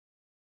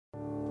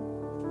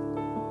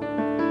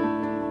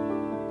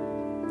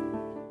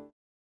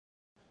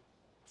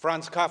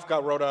Franz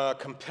Kafka wrote a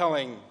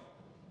compelling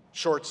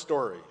short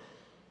story,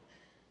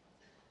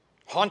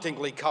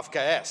 hauntingly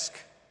Kafkaesque.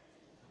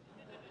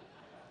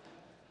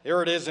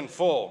 Here it is in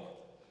full.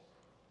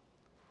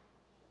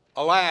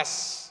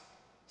 "Alas,"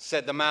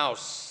 said the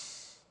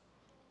mouse,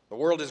 "the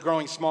world is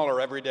growing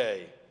smaller every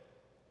day.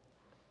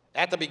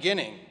 At the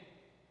beginning,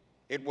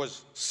 it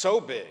was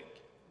so big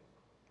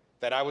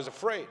that I was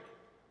afraid.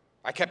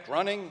 I kept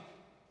running,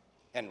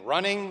 and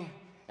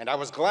I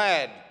was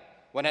glad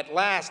when at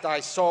last I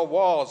saw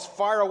walls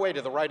far away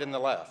to the right and the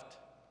left.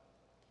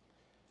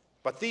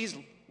 But these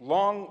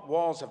long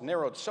walls have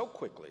narrowed so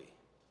quickly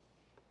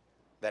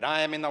that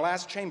I am in the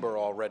last chamber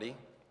already,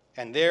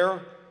 and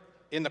there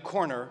in the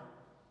corner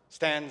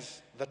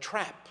stands the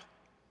trap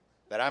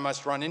that I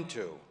must run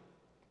into."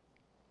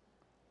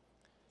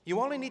 "You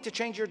only need to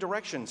change your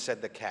direction,"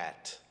 said the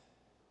cat,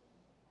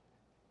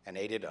 and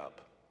ate it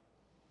up.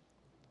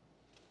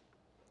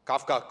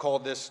 Kafka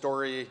called this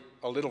story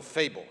a little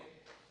fable.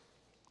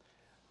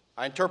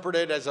 I interpret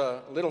it as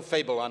a little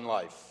fable on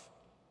life.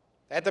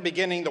 At the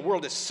beginning, the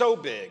world is so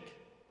big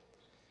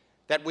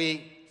that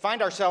we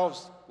find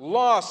ourselves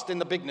lost in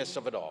the bigness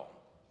of it all.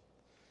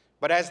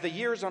 But as the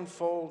years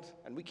unfold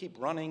and we keep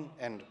running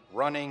and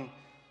running,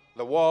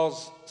 the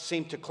walls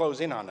seem to close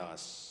in on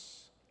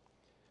us.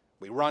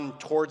 We run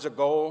towards a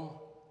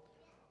goal,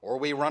 or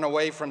we run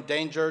away from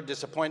danger,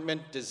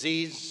 disappointment,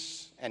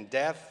 disease, and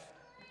death.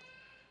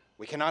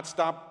 We cannot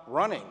stop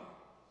running.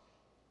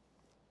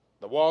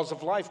 The walls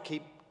of life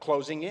keep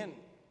closing in.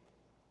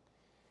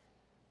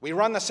 We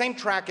run the same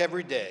track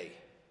every day,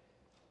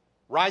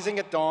 rising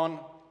at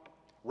dawn,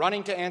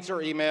 running to answer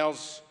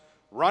emails,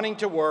 running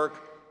to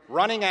work,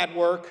 running at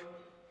work,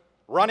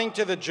 running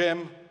to the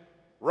gym,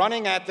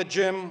 running at the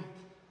gym,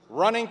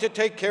 running to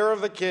take care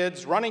of the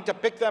kids, running to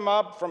pick them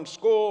up from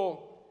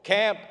school,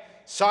 camp,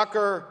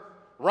 soccer,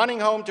 running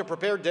home to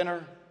prepare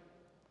dinner,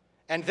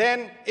 and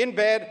then in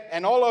bed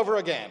and all over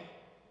again.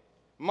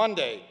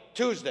 Monday,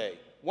 Tuesday,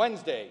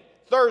 Wednesday,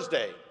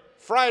 Thursday,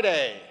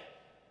 Friday,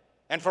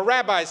 and for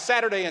rabbis,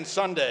 Saturday and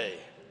Sunday.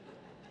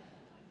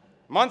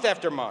 Month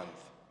after month,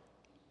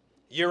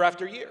 year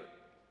after year.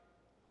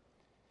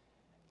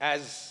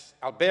 As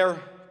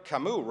Albert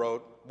Camus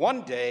wrote,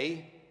 one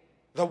day,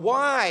 the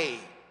why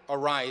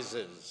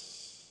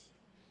arises,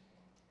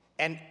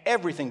 and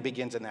everything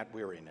begins in that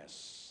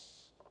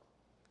weariness.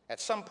 At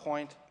some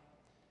point,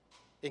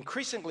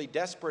 increasingly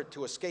desperate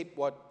to escape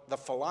what the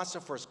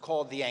philosophers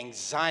call the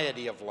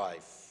anxiety of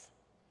life,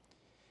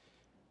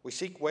 we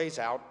seek ways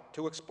out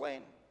to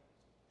explain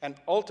and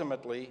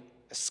ultimately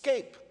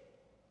escape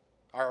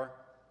our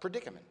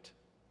predicament.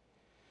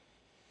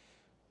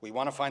 We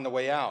want to find the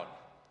way out,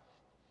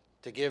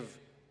 to give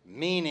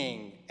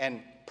meaning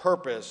and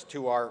purpose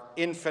to our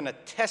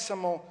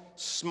infinitesimal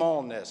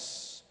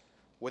smallness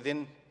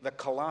within the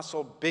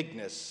colossal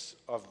bigness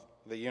of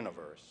the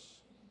universe.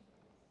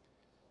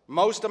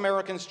 Most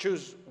Americans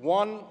choose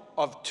one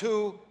of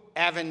two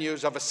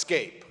avenues of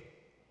escape.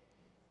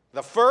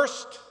 The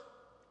first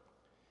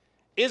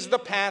is the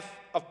path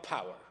of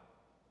power.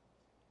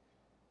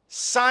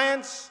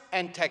 Science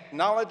and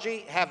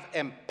technology have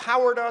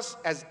empowered us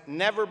as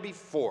never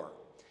before.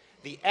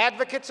 The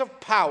advocates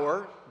of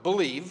power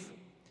believe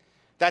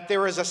that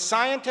there is a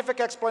scientific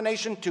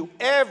explanation to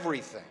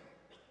everything,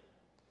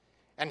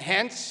 and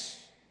hence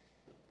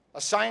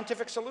a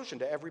scientific solution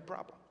to every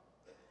problem.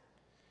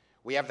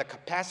 We have the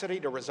capacity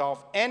to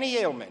resolve any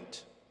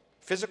ailment,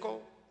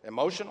 physical,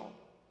 emotional,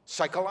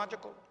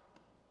 psychological,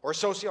 or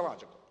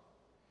sociological.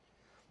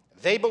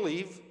 They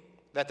believe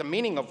that the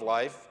meaning of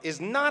life is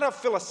not a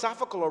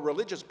philosophical or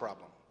religious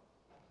problem.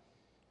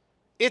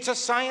 It's a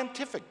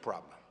scientific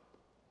problem.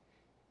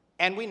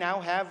 And we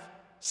now have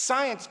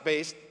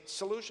science-based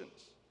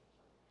solutions.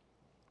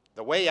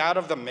 The way out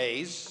of the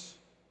maze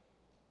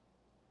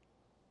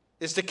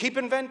is to keep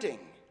inventing,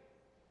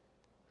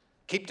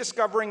 keep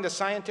discovering the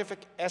scientific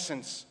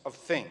essence of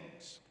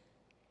things.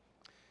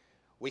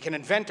 We can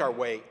invent our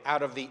way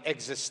out of the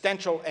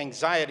existential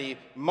anxiety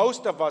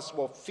most of us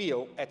will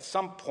feel at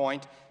some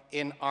point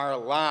in our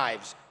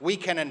lives. We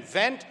can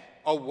invent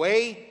a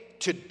way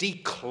to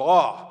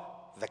declaw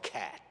the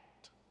cat.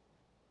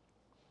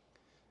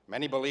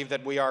 Many believe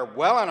that we are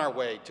well on our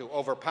way to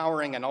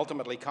overpowering and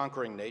ultimately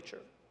conquering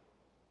nature.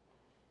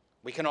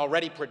 We can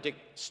already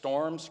predict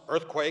storms,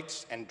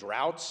 earthquakes, and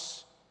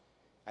droughts,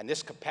 and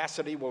this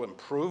capacity will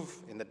improve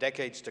in the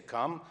decades to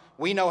come.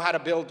 We know how to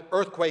build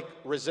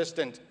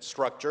earthquake-resistant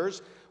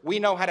structures. We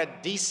know how to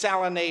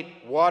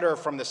desalinate water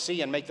from the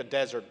sea and make the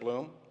desert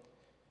bloom.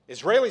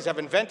 Israelis have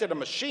invented a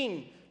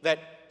machine that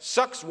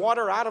sucks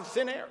water out of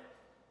thin air.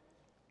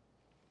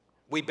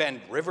 We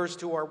bend rivers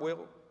to our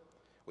will.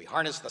 We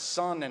harness the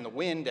sun and the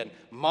wind and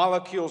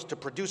molecules to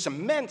produce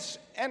immense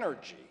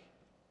energy.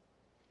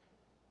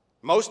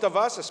 Most of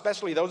us,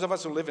 especially those of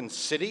us who live in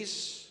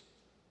cities,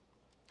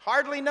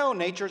 hardly know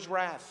nature's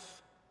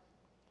wrath.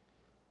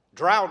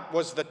 Drought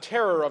was the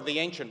terror of the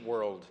ancient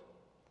world,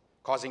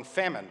 causing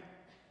famine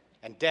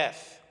and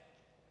death.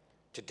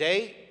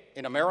 Today,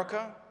 in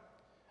America,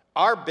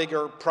 our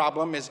bigger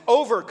problem is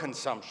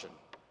overconsumption.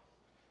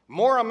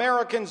 More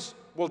Americans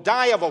will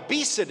die of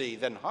obesity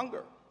than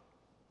hunger.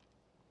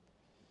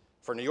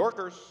 For New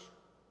Yorkers,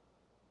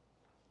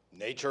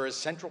 nature is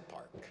Central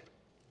Park.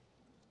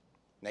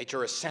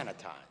 Nature is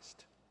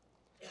sanitized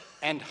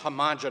and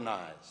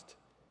homogenized,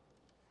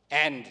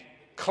 and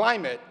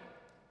climate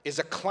is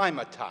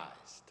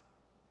acclimatized.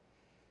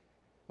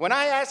 When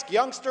I ask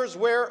youngsters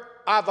where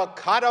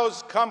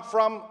avocados come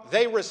from,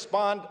 they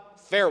respond,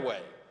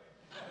 fairway.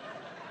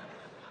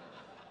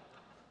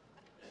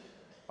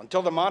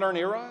 Until the modern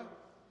era,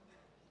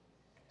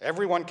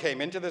 everyone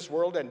came into this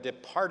world and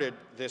departed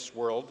this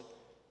world,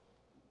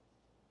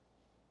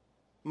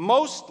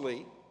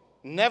 mostly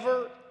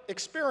never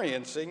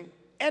experiencing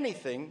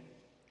anything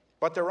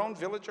but their own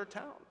village or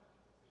town.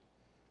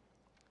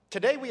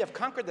 Today we have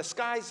conquered the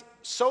skies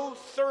so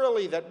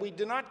thoroughly that we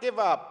do not give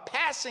a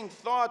passing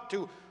thought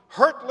to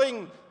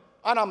hurtling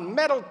on a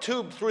metal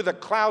tube through the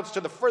clouds to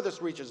the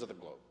furthest reaches of the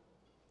globe.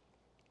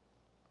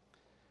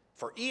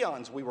 For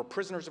eons we were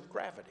prisoners of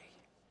gravity,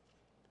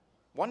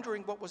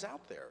 wondering what was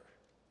out there.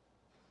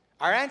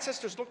 Our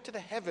ancestors looked to the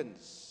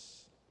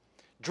heavens,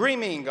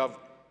 dreaming of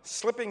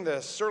slipping the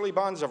surly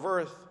bonds of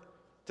earth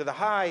to the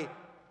high,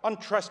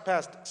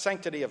 untrespassed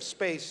sanctity of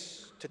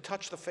space to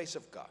touch the face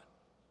of God.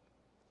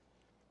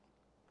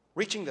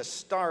 Reaching the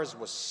stars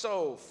was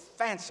so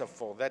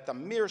fanciful that the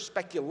mere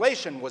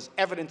speculation was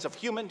evidence of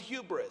human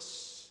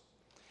hubris.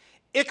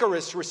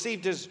 Icarus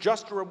received his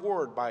just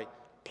reward by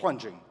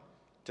plunging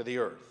to the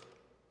earth.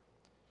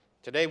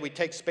 Today we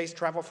take space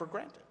travel for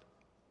granted.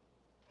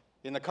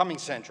 In the coming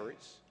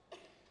centuries,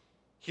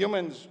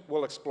 humans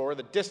will explore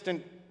the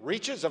distant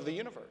reaches of the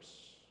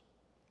universe.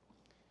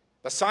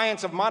 The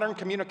science of modern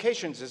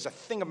communications is a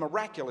thing of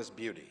miraculous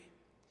beauty.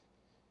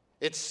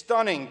 It's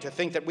stunning to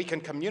think that we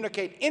can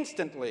communicate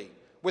instantly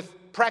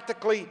with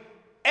practically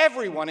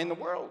everyone in the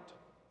world.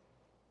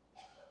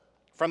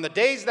 From the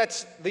days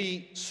that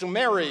the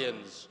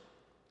Sumerians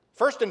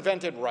first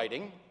invented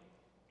writing,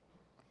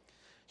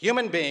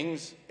 human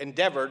beings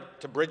endeavored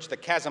to bridge the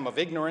chasm of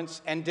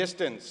ignorance and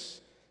distance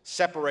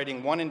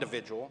separating one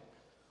individual,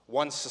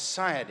 one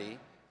society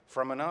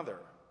from another.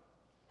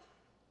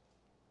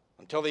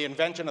 Until the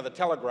invention of the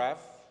telegraph,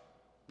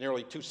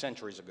 nearly 2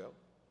 centuries ago,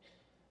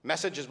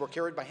 messages were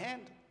carried by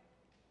hand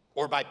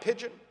or by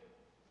pigeon.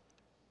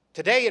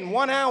 Today, in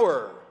 1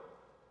 hour,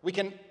 we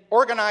can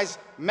organize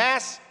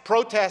mass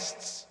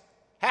protests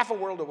half a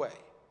world away.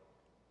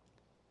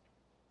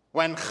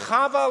 When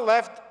Chava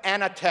left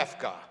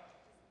Anatevka,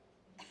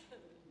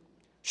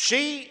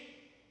 she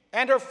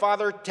and her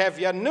father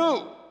Tevye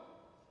knew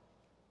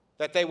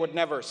that they would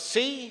never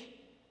see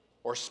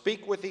or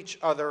speak with each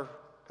other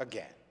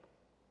again.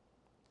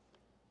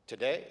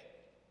 Today,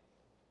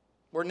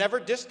 we're never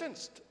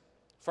distanced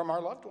from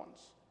our loved ones.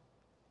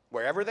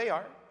 Wherever they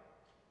are,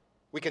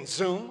 we can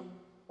Zoom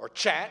or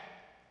chat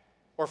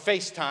or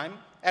FaceTime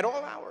at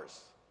all hours.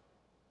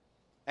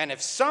 And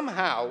if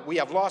somehow we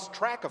have lost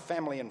track of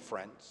family and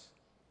friends,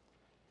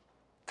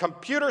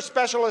 computer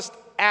specialist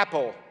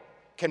Apple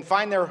can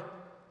find their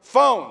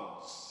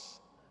phones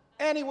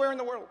anywhere in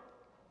the world.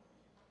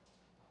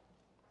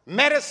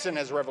 Medicine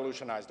has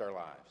revolutionized our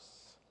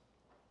lives.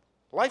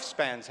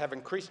 Lifespans have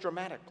increased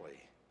dramatically.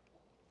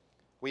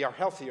 We are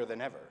healthier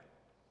than ever.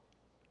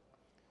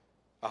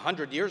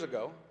 100 years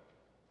ago,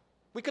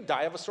 we could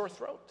die of a sore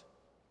throat.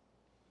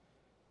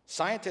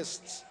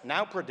 Scientists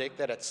now predict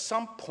that at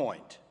some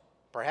point,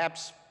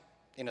 perhaps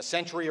in a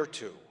century or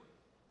two,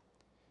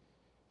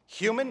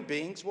 human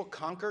beings will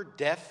conquer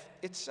death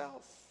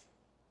itself.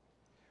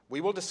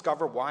 We will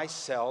discover why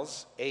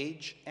cells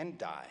age and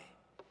die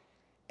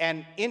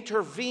and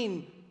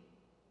intervene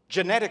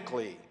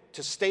genetically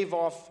to stave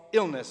off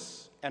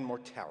illness and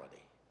mortality.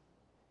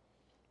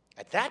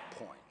 At that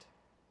point,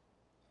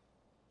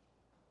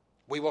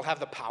 we will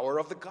have the power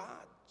of the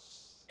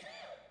gods,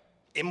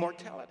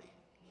 immortality.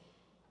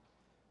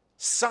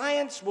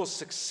 Science will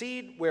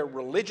succeed where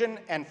religion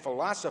and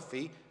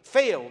philosophy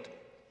failed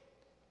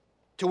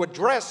to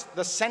address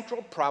the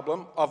central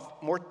problem of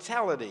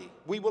mortality.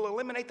 We will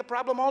eliminate the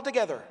problem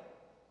altogether,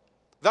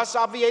 thus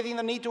obviating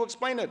the need to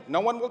explain it. No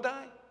one will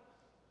die.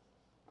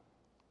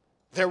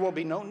 There will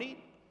be no need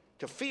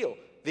to feel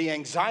the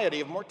anxiety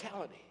of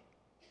mortality.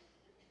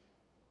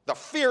 The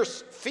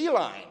fierce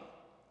feline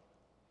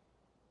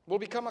will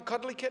become a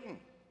cuddly kitten.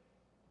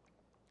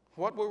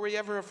 What were we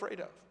ever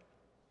afraid of?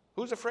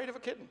 Who's afraid of a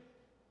kitten?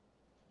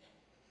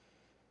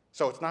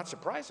 So it's not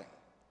surprising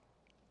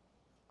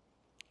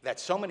that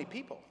so many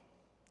people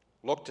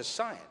look to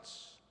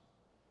science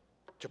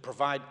to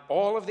provide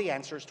all of the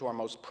answers to our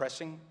most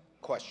pressing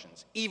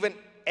questions. Even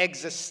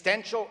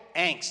existential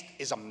angst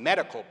is a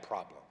medical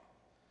problem,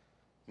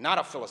 not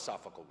a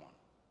philosophical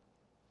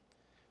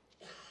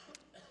one.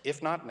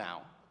 If not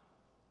now,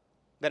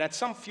 then at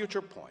some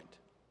future point,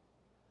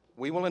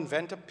 we will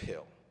invent a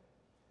pill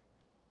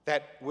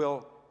that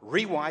will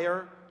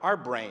rewire our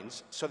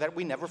brains so that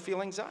we never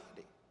feel anxiety.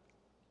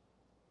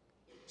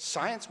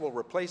 Science will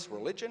replace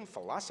religion,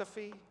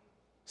 philosophy,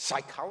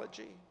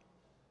 psychology,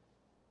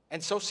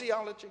 and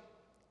sociology.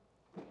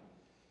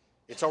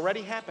 It's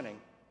already happening.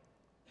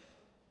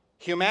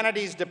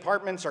 Humanities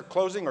departments are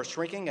closing or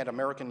shrinking at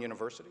American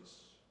universities.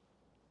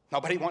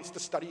 Nobody wants to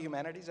study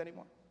humanities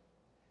anymore.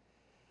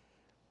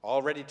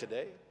 Already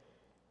today,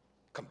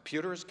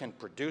 computers can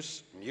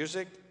produce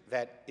music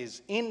that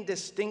is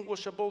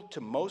indistinguishable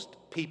to most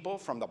people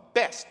from the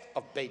best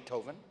of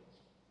Beethoven.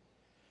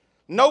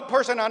 No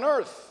person on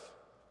earth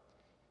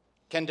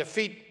can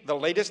defeat the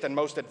latest and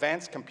most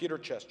advanced computer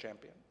chess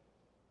champion.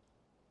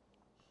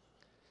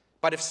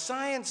 But if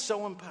science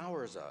so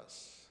empowers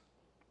us,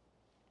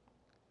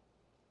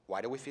 why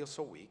do we feel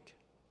so weak,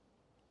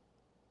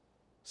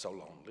 so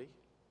lonely,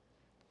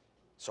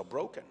 so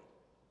broken,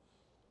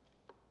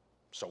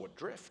 so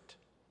adrift?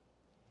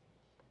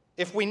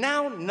 If we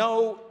now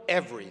know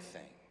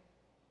everything,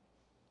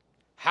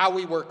 how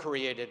we were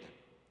created,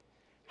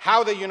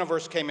 how the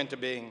universe came into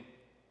being,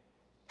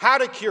 how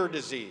to cure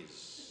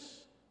disease,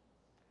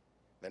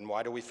 then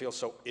why do we feel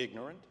so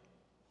ignorant,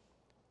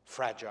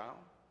 fragile,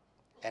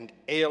 and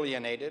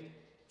alienated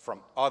from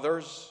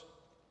others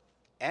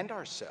and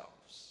ourselves?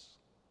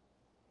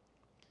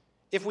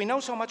 If we know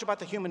so much about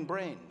the human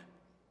brain,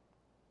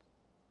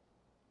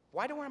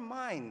 why do our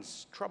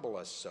minds trouble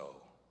us so?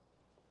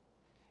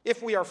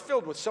 If we are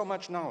filled with so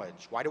much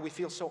knowledge, why do we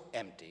feel so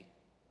empty?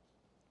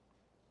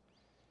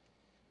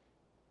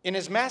 In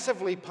his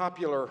massively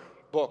popular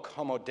book,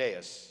 Homo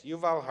Deus,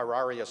 Yuval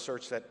Harari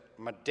asserts that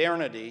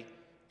modernity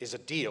is a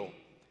deal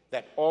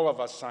that all of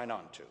us sign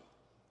on to.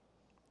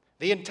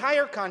 The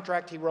entire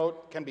contract, he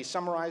wrote, can be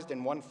summarized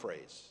in one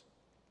phrase.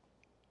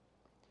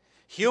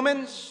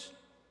 Humans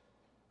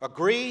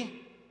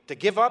agree to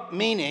give up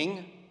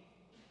meaning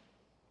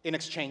in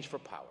exchange for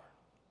power.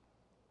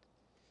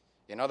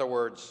 In other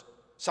words,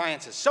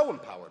 science has so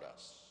empowered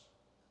us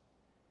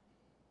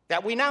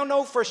that we now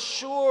know for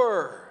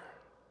sure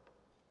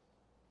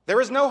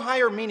there is no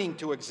higher meaning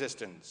to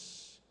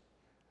existence.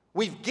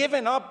 We've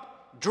given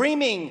up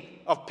dreaming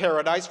of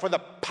paradise for the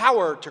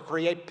power to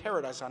create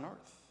paradise on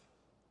earth.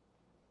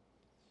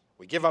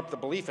 We give up the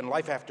belief in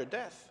life after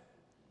death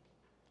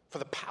for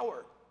the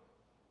power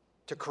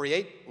to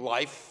create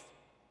life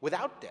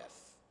without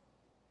death.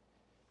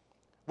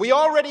 We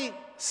already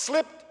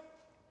slipped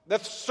the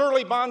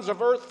surly bonds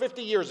of earth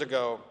 50 years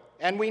ago,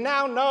 and we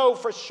now know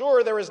for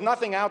sure there is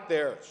nothing out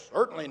there,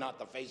 certainly not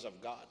the face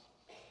of God.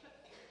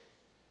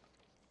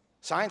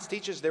 Science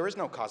teaches there is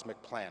no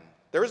cosmic plan.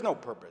 There is no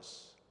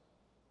purpose.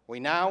 We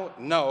now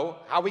know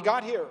how we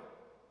got here.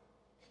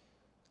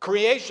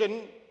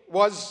 Creation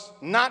was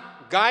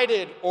not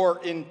guided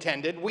or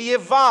intended. We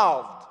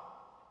evolved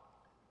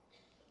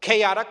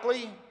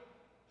chaotically,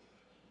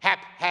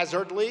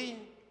 haphazardly,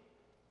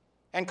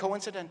 and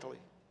coincidentally.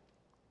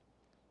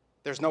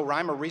 There's no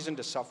rhyme or reason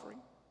to suffering.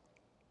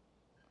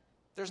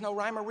 There's no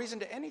rhyme or reason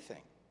to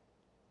anything.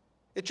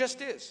 It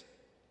just is.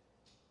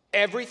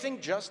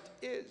 Everything just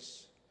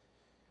is.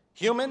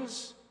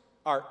 Humans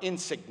are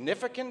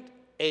insignificant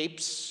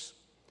apes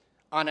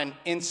on an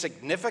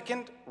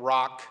insignificant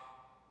rock,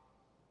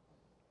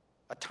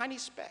 a tiny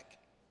speck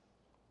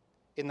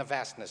in the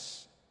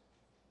vastness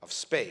of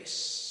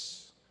space.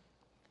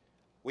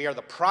 We are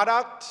the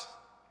product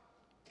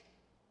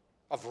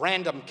of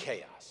random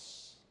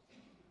chaos.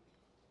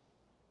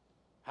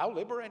 How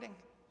liberating.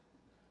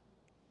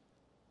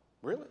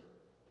 Really?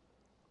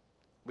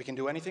 We can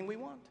do anything we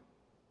want.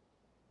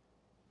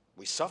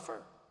 We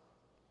suffer.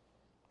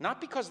 Not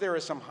because there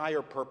is some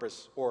higher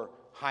purpose or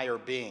higher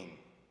being.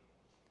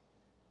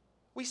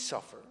 We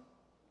suffer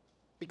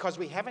because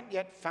we haven't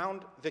yet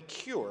found the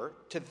cure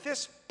to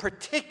this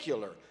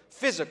particular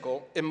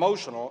physical,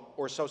 emotional,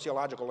 or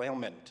sociological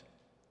ailment.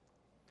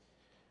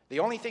 The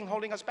only thing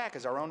holding us back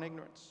is our own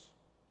ignorance.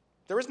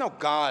 There is no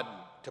God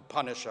to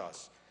punish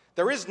us.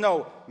 There is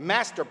no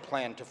master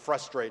plan to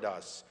frustrate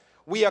us.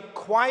 We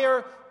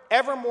acquire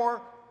ever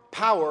more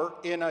power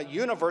in a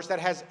universe that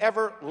has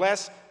ever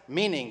less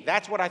meaning.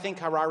 That's what I think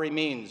Harari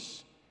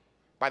means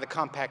by the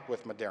compact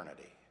with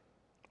modernity.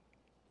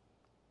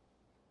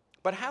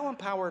 But how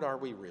empowered are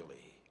we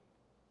really?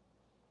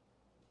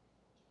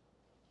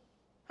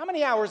 How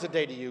many hours a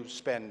day do you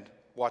spend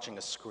watching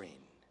a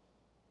screen?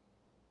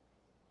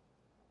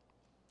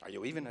 Are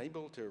you even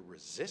able to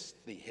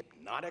resist the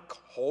hypnotic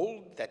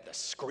hold that the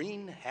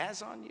screen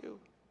has on you?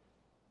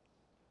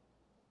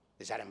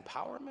 Is that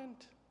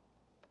empowerment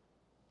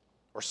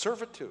or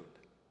servitude?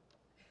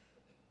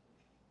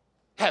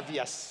 Have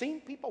you seen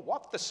people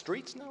walk the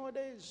streets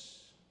nowadays?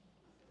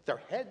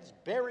 Their heads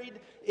buried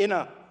in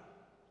a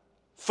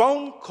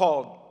phone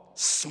called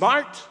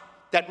smart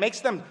that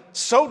makes them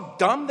so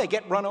dumb they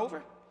get run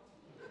over?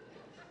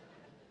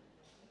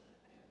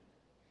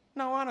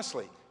 No,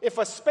 honestly, if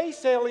a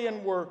space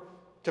alien were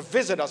to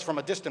visit us from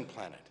a distant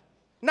planet,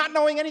 not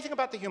knowing anything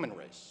about the human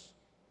race,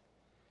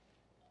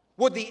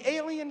 would the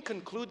alien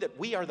conclude that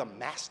we are the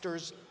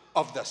masters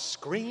of the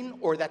screen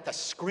or that the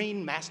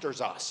screen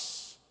masters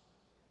us?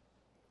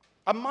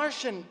 A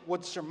Martian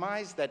would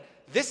surmise that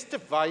this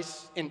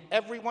device in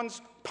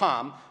everyone's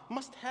palm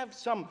must have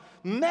some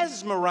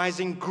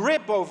mesmerizing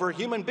grip over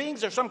human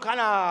beings or some kind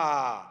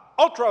of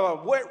ultra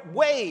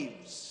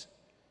waves.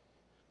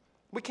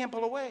 We can't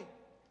pull away.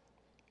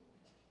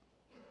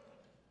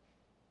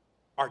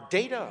 Our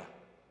data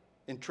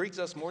intrigues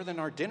us more than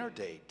our dinner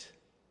date.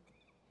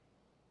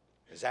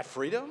 Is that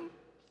freedom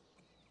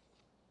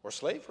or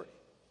slavery?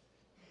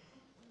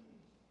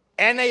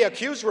 And they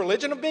accuse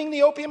religion of being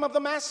the opium of the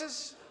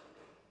masses?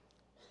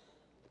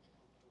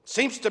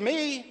 Seems to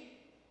me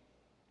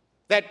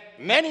that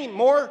many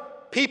more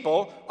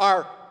people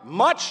are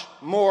much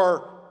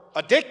more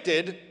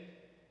addicted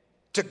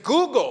to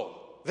Google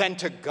than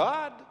to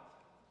God.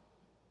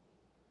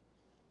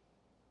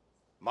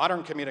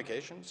 Modern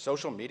communication,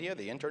 social media,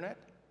 the internet,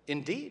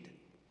 indeed,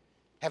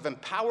 have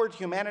empowered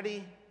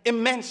humanity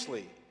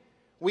immensely.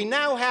 We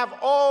now have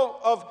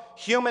all of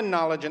human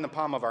knowledge in the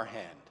palm of our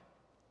hand.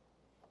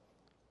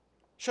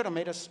 Should have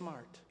made us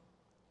smart,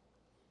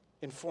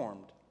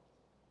 informed,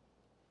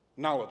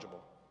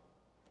 knowledgeable.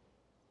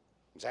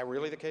 Is that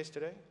really the case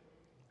today?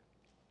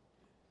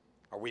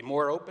 Are we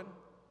more open,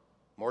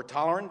 more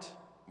tolerant,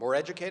 more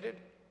educated?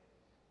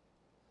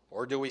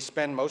 Or do we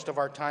spend most of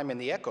our time in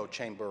the echo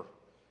chamber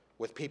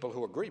with people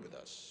who agree with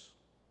us?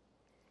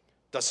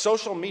 Does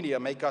social media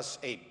make us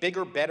a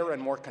bigger, better,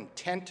 and more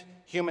content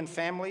human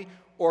family,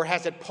 or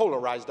has it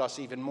polarized us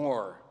even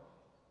more?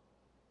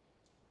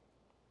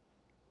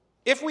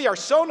 If we are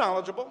so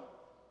knowledgeable,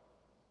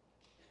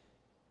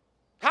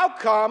 how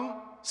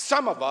come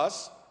some of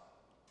us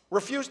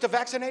refuse to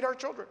vaccinate our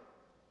children?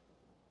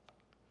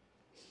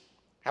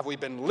 Have we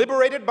been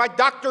liberated by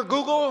Dr.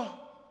 Google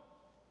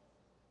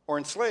or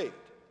enslaved?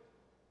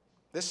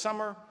 This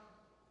summer,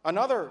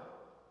 another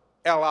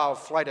El Al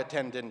flight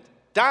attendant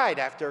died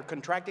after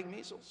contracting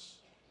measles.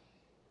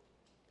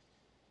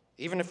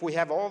 Even if we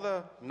have all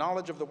the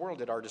knowledge of the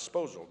world at our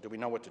disposal, do we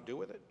know what to do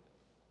with it?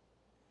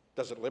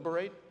 Does it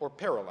liberate or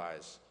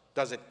paralyze?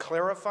 Does it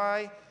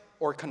clarify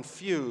or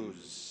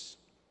confuse?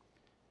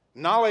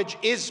 Knowledge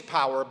is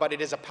power, but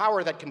it is a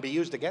power that can be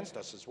used against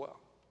us as well.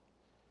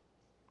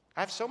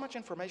 I have so much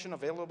information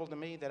available to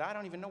me that I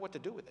don't even know what to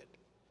do with it.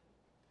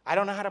 I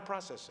don't know how to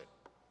process it.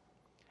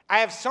 I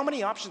have so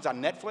many options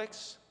on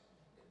Netflix.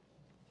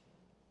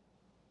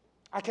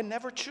 I can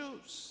never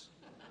choose.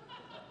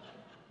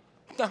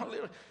 No,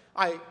 literally,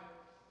 I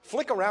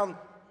flick around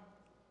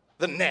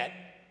the net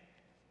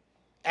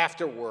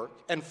after work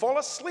and fall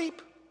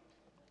asleep,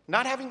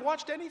 not having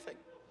watched anything.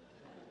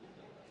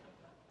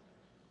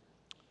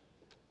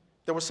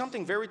 There was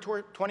something very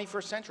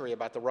 21st century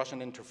about the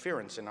Russian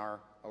interference in our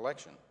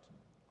elections.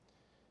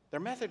 Their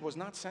method was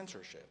not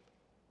censorship.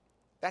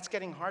 That's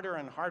getting harder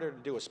and harder to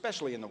do,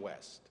 especially in the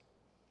West.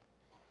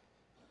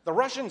 The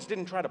Russians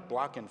didn't try to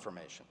block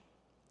information.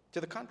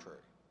 To the contrary,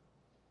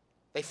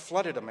 they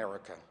flooded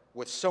America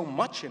with so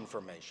much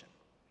information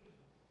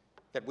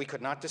that we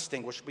could not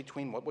distinguish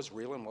between what was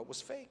real and what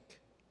was fake.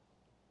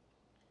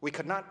 We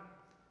could not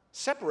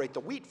separate the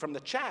wheat from the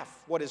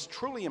chaff, what is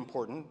truly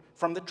important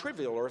from the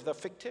trivial or the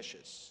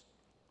fictitious.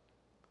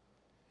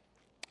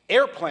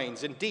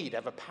 Airplanes, indeed,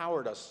 have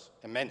empowered us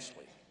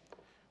immensely.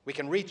 We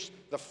can reach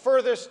the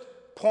furthest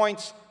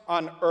points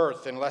on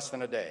Earth in less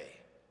than a day.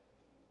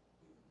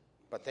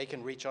 But they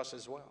can reach us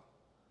as well.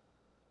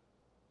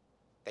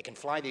 They can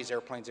fly these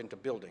airplanes into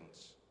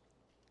buildings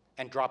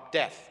and drop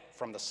death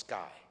from the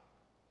sky.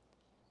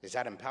 Is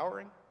that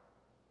empowering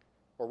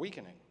or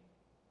weakening?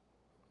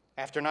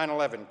 After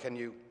 9/11, can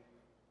you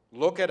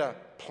look at a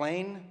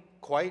plane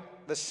quite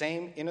the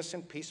same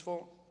innocent,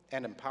 peaceful,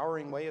 and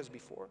empowering way as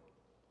before?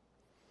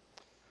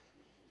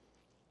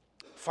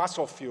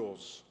 Fossil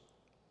fuels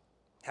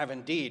have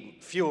indeed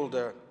fueled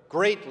a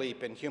great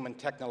leap in human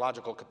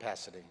technological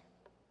capacity.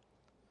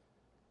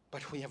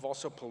 But we have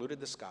also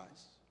polluted the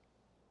skies,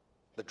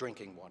 the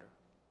drinking water,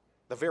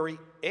 the very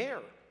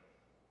air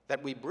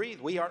that we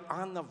breathe. We are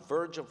on the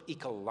verge of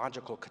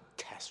ecological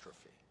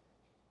catastrophe.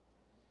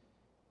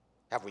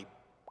 Have we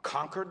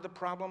conquered the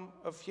problem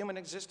of human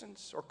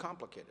existence or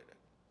complicated it?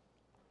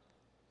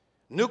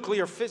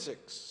 Nuclear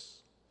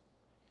physics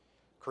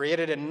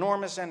created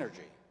enormous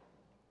energy,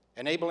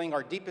 enabling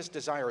our deepest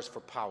desires for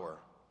power.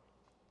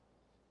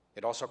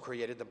 It also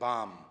created the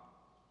bomb.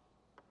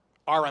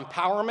 Our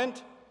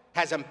empowerment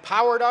has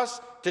empowered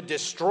us to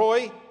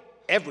destroy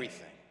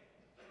everything.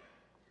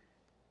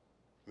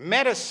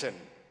 Medicine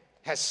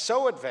has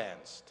so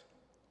advanced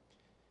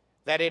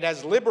that it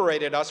has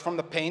liberated us from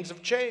the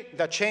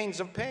chains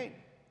of pain.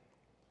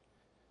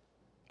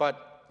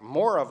 But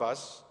more of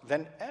us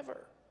than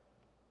ever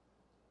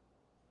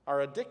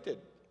are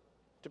addicted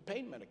to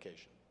pain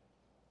medication.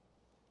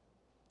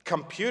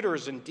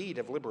 Computers indeed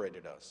have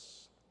liberated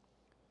us,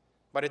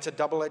 but it's a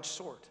double-edged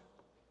sword.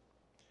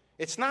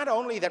 It's not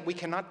only that we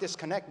cannot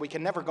disconnect, we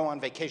can never go on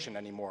vacation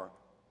anymore,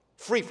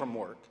 free from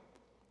work.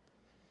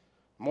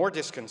 More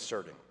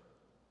disconcerting,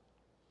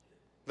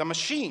 the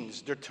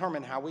machines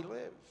determine how we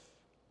live.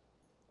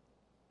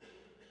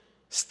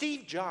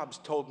 Steve Jobs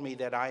told me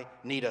that I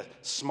need a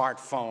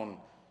smartphone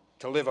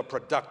to live a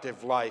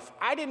productive life.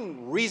 I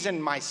didn't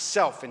reason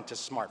myself into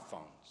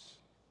smartphones.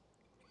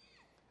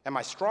 Am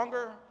I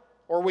stronger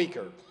or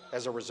weaker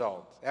as a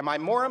result? Am I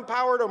more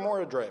empowered or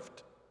more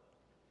adrift?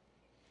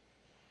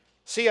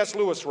 C.S.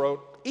 Lewis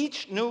wrote,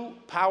 "Each new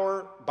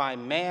power by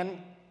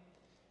man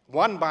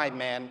won by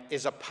man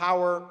is a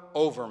power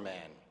over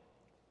man.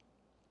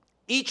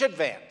 Each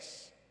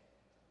advance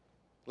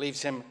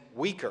leaves him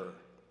weaker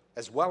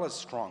as well as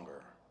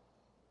stronger.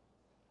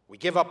 We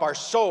give up our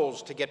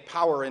souls to get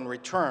power in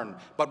return,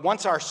 but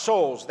once our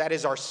souls, that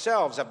is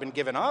ourselves, have been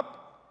given up,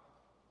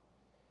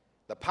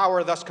 the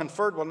power thus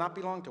conferred will not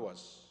belong to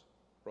us,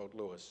 wrote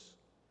Lewis.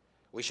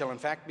 We shall in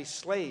fact be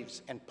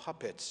slaves and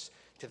puppets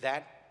to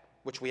that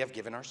which we have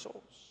given our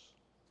souls.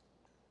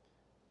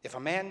 If a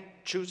man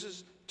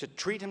chooses to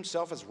treat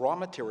himself as raw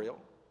material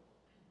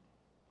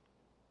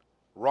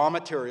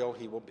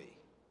he will be.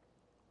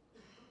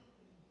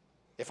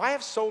 If I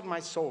have sold my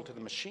soul to the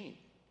machine,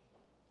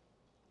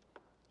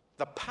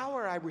 the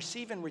power I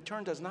receive in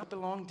return does not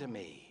belong to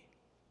me.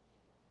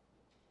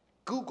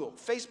 Google,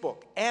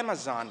 Facebook,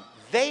 Amazon,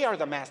 they are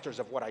the masters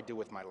of what I do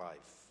with my life.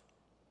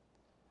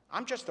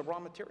 I'm just the raw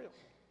material.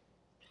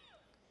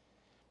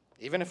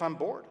 Even if I'm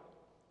bored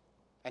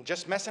and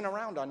just messing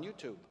around on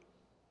YouTube,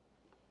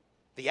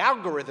 the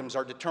algorithms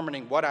are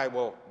determining what I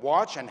will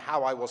watch and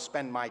how I will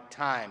spend my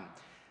time.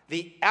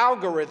 The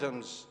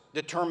algorithms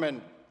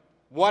determine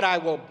what I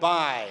will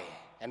buy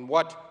and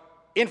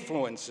what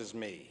influences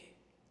me.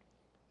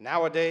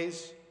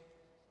 Nowadays,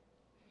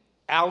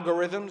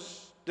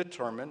 algorithms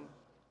determine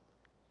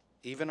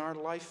even our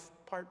life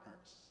partners.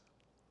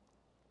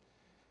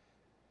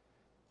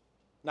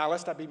 Now,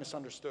 lest I be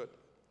misunderstood,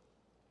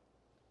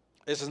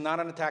 this is not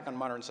an attack on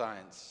modern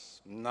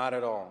science, not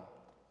at all.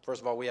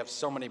 First of all, we have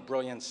so many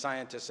brilliant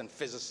scientists and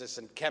physicists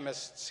and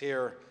chemists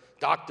here,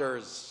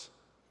 doctors,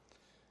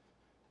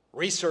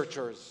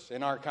 researchers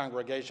in our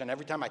congregation.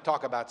 Every time I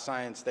talk about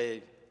science,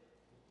 they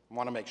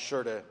want to make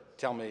sure to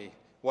tell me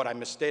what I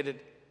misstated.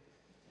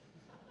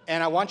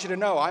 And I want you to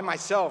know, I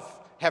myself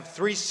have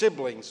 3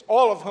 siblings,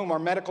 all of whom are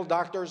medical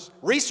doctors,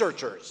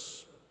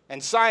 researchers,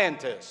 and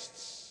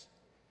scientists.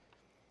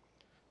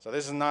 So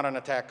this is not an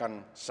attack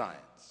on science.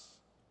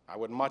 I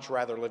would much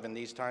rather live in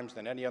these times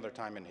than any other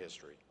time in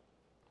history.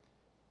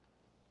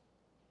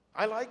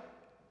 I like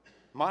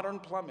modern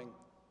plumbing.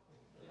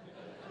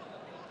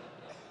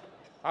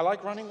 I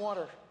like running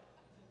water.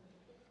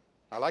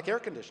 I like air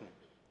conditioning.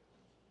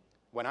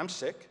 When I'm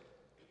sick,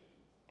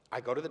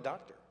 I go to the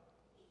doctor.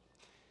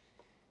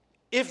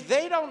 If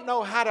they don't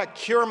know how to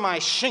cure my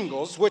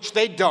shingles, which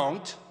they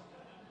don't,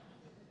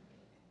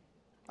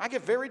 I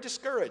get very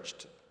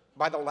discouraged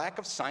by the lack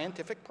of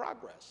scientific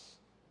progress.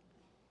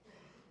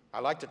 I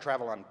like to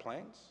travel on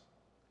planes.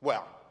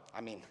 Well,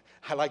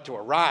 I like to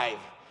arrive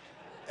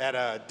at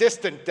a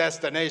distant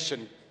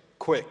destination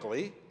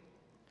quickly.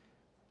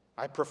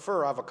 I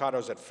prefer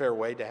avocados at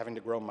Fairway to having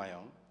to grow my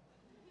own.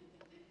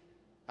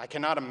 I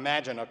cannot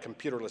imagine a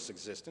computerless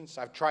existence.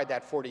 I've tried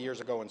that 40 years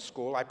ago in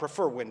school. I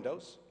prefer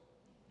Windows.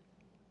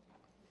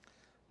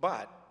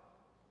 But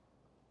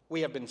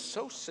we have been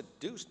so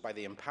seduced by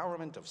the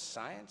empowerment of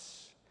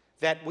science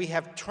that we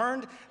have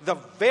turned the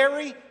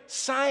very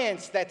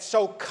science that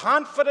so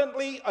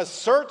confidently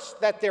asserts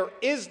that there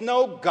is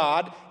no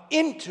God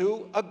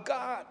into a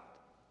God.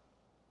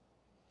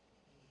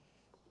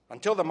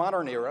 Until the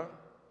modern era,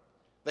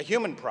 the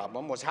human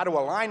problem was how to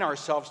align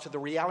ourselves to the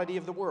reality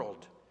of the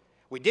world.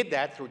 We did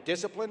that through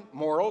discipline,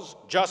 morals,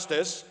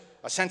 justice,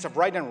 a sense of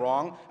right and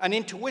wrong, an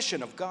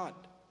intuition of God.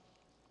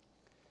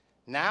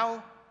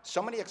 Now,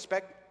 so many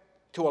expect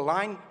to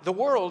align the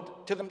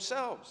world to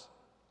themselves.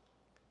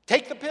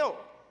 Take the pill,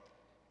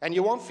 and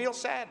you won't feel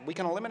sad. We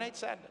can eliminate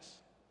sadness.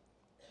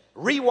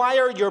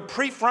 Rewire your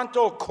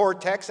prefrontal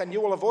cortex, and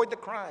you will avoid the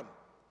crime.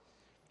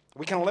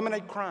 We can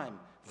eliminate crime,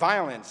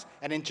 violence,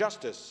 and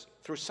injustice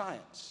through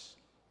science.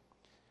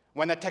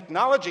 When the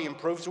technology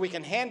improves, we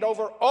can hand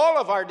over all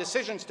of our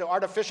decisions to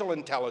artificial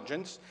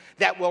intelligence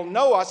that will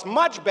know us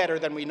much better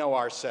than we know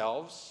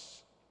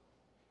ourselves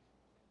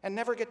and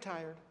never get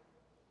tired,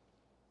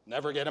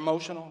 never get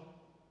emotional,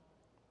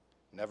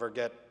 never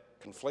get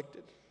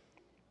conflicted.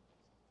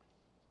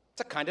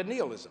 It's a kind of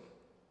nihilism.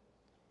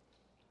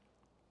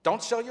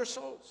 Don't sell your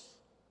souls.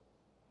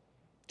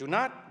 Do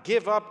not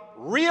give up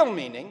real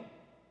meaning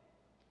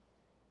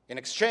in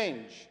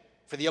exchange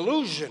for the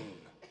illusion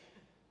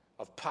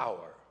of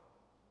power.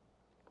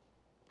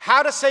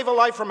 How to save a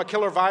life from a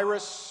killer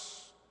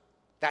virus?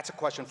 That's a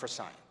question for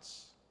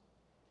science.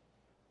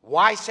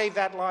 Why save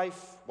that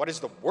life? What is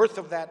the worth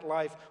of that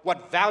life?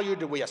 What value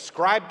do we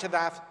ascribe to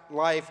that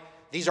life?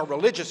 These are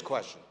religious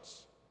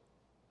questions,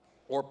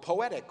 or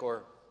poetic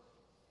or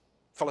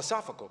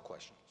philosophical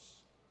questions.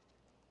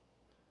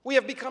 We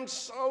have become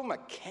so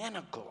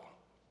mechanical,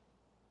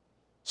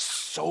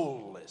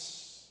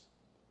 soulless.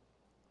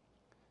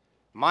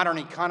 Modern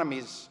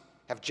economies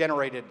have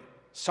generated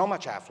so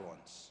much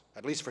affluence,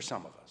 at least for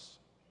some of us,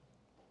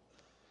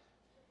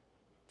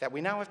 that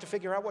we now have to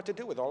figure out what to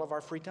do with all of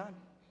our free time.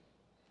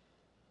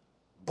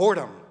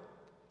 Boredom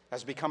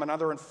has become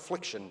another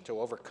affliction to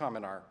overcome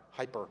in our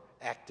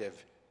hyperactive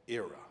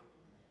era.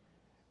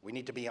 We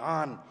need to be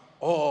on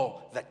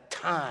all the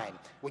time.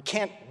 We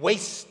can't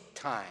waste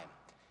time.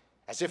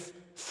 As if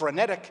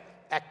frenetic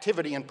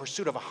activity in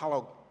pursuit of a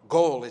hollow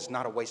goal is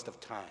not a waste of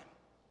time.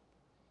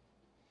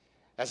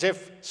 As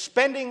if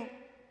spending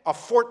a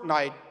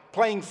fortnight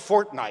playing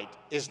Fortnite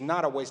is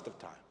not a waste of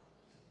time.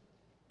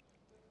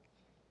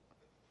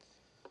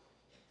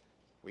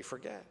 We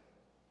forget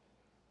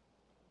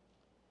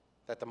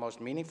that the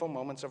most meaningful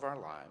moments of our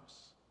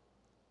lives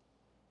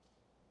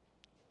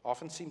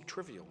often seem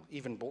trivial,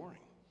 even boring,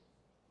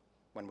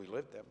 when we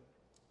live them.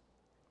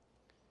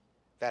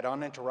 That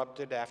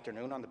uninterrupted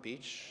afternoon on the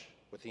beach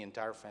with the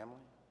entire family,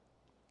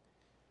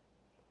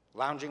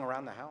 lounging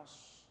around the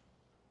house,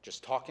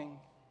 just talking,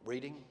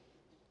 reading,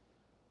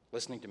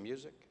 listening to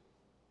music.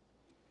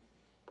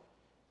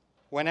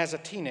 When, as a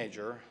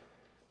teenager,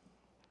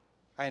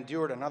 I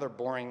endured another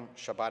boring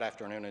Shabbat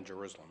afternoon in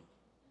Jerusalem,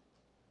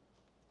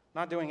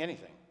 not doing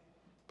anything,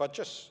 but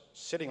just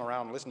sitting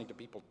around listening to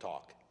people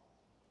talk,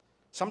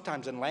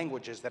 sometimes in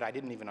languages that I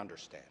didn't even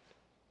understand.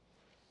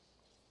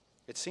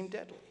 It seemed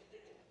deadly.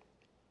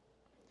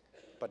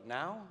 But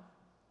now,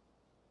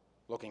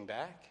 looking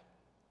back,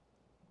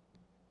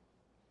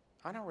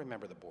 I don't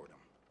remember the boredom.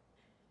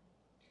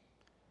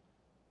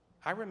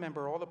 I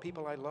remember all the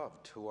people I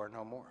loved who are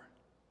no more.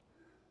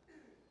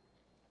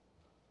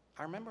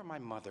 I remember my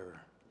mother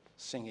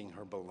singing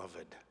her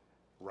beloved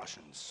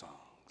Russian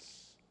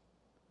songs.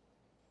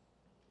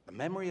 The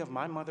memory of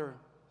my mother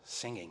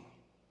singing,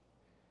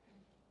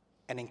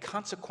 an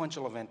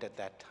inconsequential event at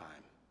that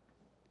time,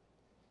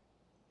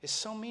 is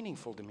so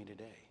meaningful to me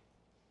today.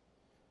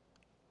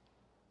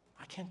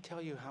 I can't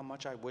tell you how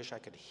much I wish I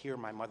could hear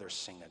my mother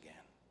sing again,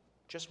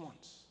 just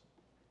once.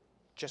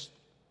 Just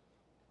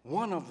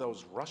one of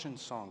those Russian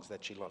songs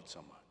that she loved so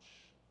much.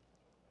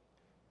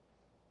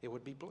 It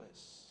would be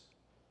bliss.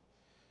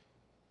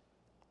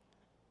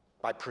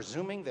 By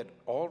presuming that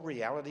all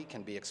reality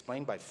can be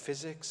explained by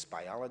physics,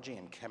 biology,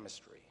 and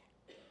chemistry,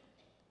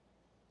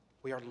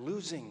 we are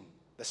losing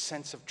the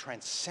sense of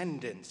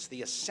transcendence,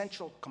 the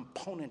essential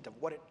component of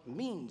what it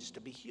means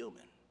to be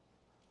human.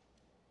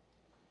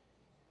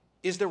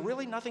 Is there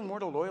really nothing more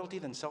to loyalty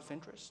than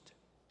self-interest?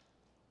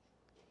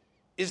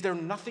 Is there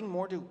nothing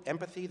more to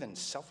empathy than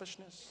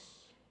selfishness?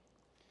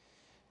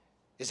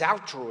 Is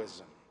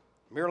altruism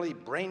merely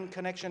brain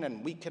connection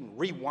and we can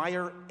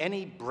rewire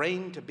any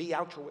brain to be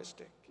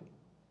altruistic?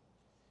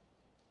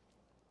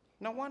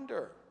 No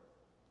wonder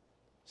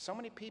so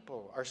many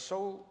people are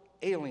so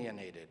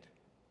alienated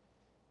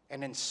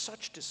and in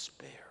such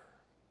despair.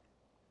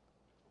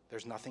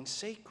 There's nothing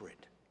sacred,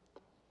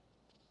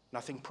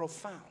 nothing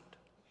profound.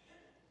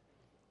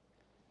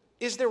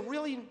 Is there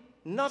really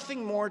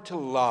nothing more to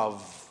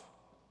love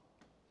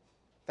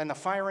than the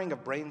firing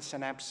of brain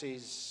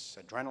synapses,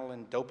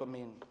 adrenaline,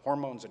 dopamine,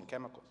 hormones, and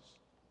chemicals?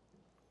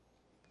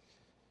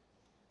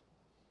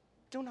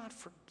 Do not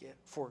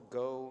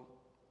forego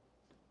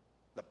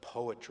the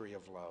poetry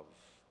of love.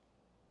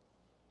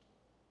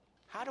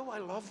 How do I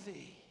love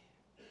thee?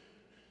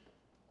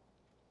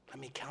 Let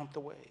me count the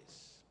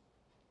ways.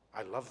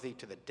 I love thee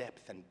to the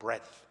depth and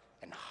breadth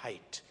and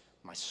height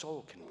my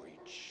soul can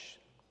reach.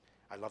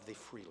 I love thee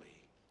freely.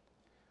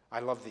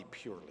 I love thee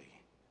purely.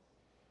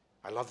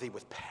 I love thee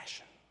with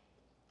passion.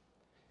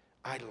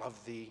 I love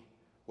thee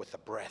with the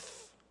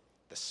breath,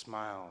 the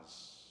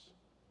smiles,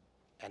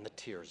 and the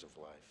tears of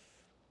life.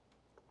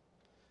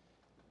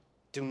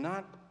 Do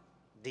not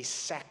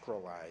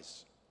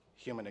desacralize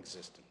human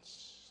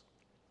existence.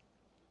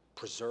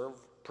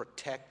 Preserve,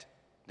 protect,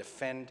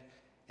 defend,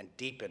 and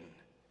deepen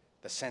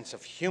the sense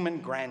of human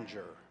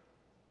grandeur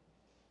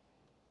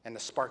and the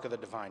spark of the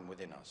divine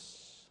within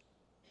us.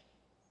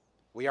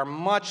 We are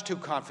much too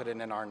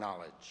confident in our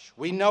knowledge.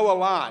 We know a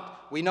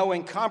lot. We know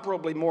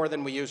incomparably more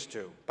than we used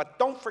to. But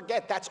don't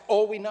forget, that's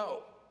all we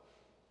know.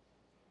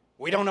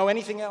 We don't know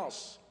anything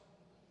else,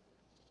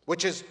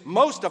 which is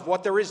most of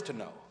what there is to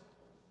know.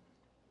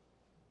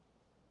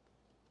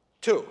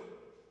 2,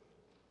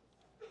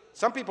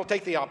 some people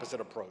take the opposite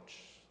approach.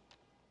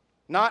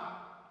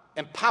 Not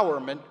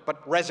empowerment,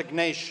 but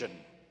resignation.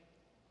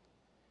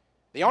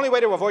 The only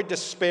way to avoid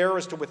despair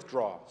is to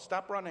withdraw.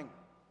 Stop running.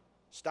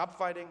 Stop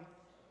fighting.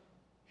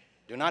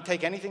 Do not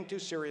take anything too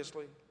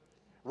seriously.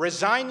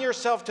 Resign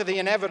yourself to the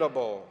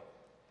inevitable,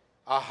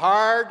 a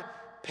hard,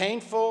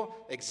 painful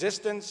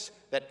existence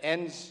that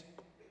ends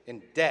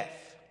in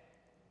death.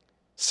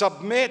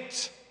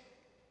 Submit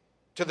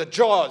to the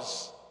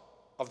jaws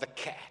of the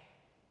cat.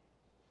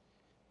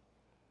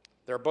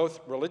 There are both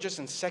religious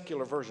and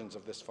secular versions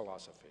of this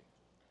philosophy.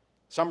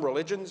 Some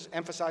religions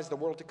emphasize the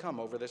world to come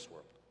over this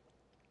world.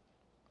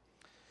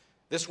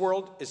 This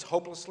world is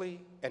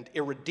hopelessly and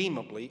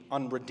irredeemably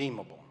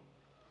unredeemable.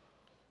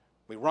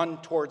 We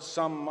run towards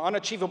some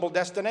unachievable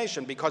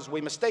destination because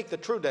we mistake the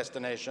true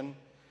destination.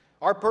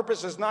 Our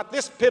purpose is not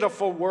this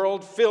pitiful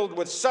world filled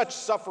with such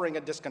suffering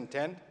and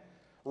discontent.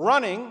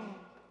 Running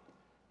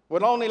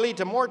would only lead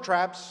to more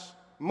traps,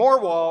 more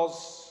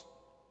walls,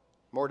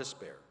 more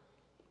despair.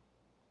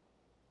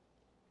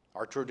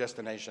 Our true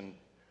destination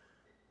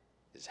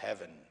is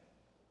heaven.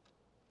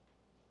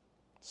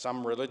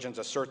 Some religions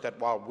assert that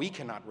while we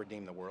cannot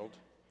redeem the world,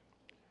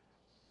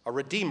 a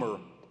redeemer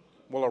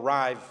will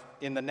arrive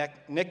in the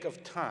nick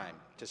of time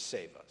to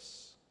save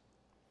us.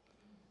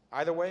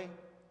 Either way,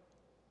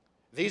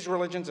 these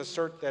religions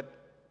assert that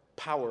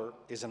power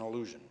is an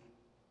illusion.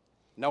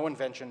 No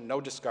invention, no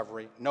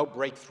discovery, no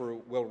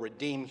breakthrough will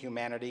redeem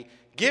humanity.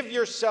 Give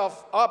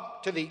yourself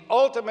up to the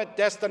ultimate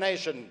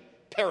destination,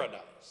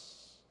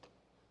 paradise.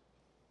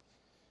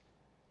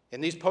 In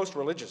these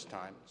post-religious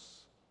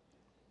times,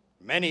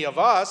 many of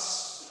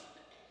us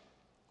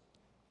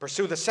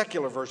pursue the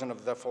secular version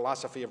of the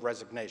philosophy of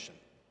resignation.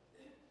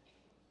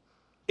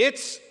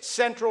 Its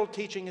central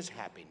teaching is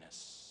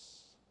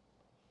happiness.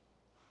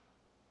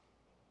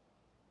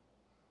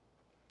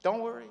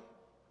 Don't worry.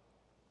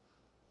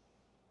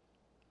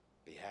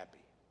 Be happy.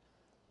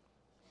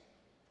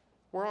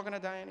 We're all going to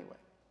die anyway.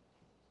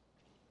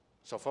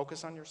 So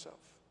focus on yourself.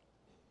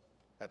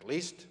 At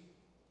least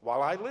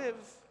while I live,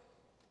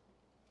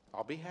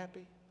 I'll be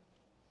happy.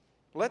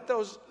 Let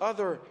those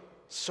other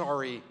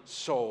sorry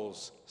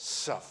souls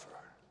suffer.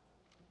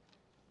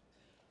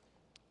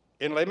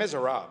 In Les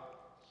Miserables,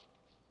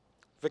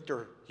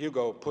 Victor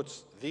Hugo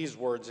puts these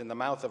words in the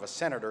mouth of a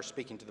senator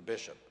speaking to the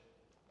bishop.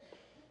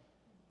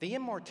 The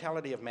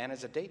immortality of man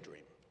is a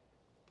daydream.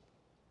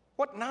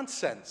 What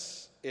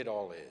nonsense it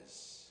all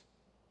is.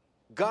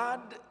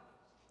 God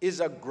is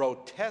a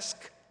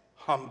grotesque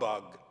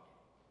humbug.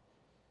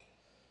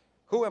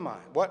 Who am I?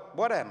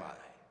 What am I?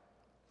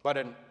 But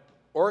an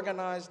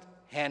organized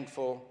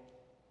handful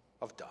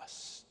of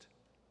dust.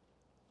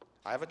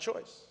 I have a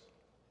choice.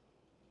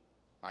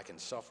 I can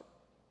suffer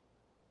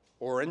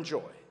or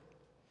enjoy.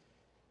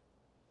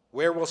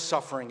 Where will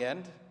suffering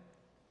end?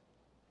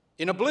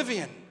 In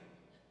oblivion.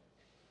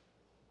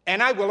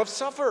 And I will have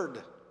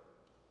suffered.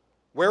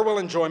 Where will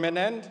enjoyment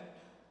end?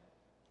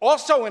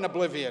 Also in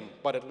oblivion,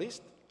 but at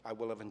least I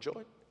will have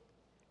enjoyed.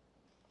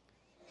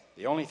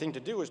 The only thing to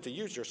do is to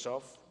use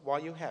yourself while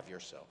you have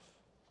yourself.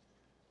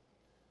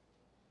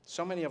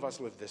 So many of us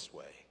live this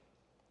way.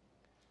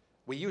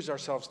 We use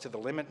ourselves to the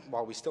limit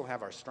while we still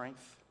have our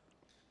strength.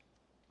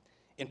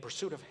 In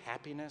pursuit of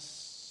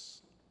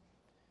happiness,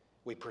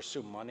 we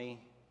pursue money,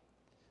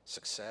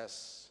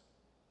 success,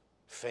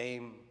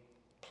 fame,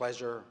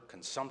 pleasure,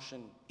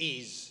 consumption,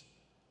 ease,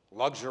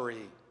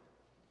 luxury.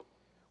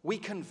 We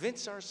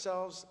convince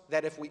ourselves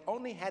that if we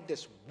only had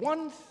this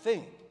one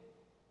thing,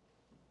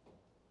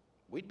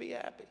 we'd be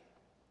happy.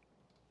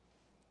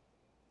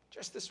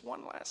 Just this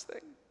one last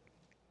thing.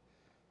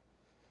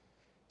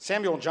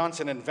 Samuel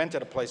Johnson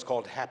invented a place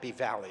called Happy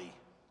Valley.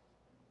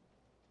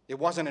 It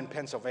wasn't in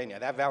Pennsylvania.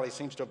 That valley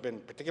seems to have been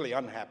particularly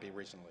unhappy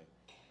recently.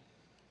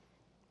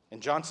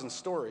 In Johnson's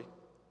story,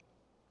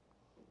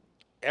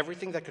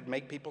 everything that could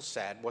make people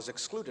sad was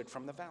excluded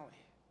from the valley.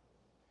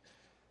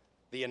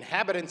 The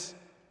inhabitants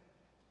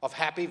of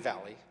Happy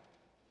Valley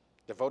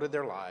devoted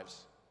their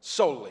lives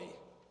solely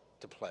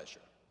to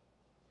pleasure.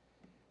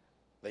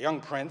 The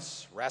young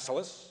prince,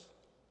 Rasselas,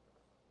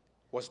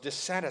 was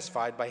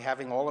dissatisfied by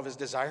having all of his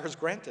desires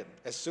granted.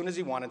 As soon as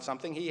he wanted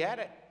something, he had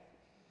it.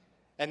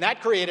 And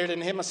that created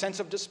in him a sense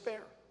of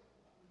despair.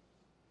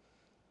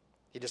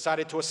 He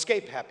decided to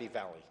escape Happy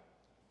Valley.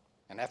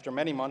 And after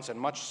many months and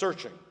much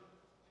searching,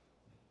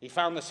 he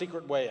found the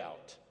secret way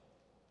out.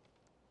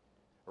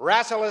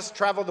 Rasselas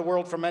traveled the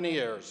world for many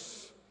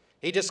years.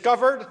 He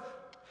discovered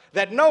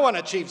that no one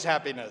achieves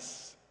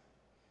happiness.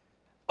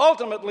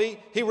 Ultimately,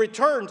 he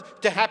returned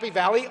to Happy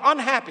Valley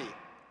unhappy,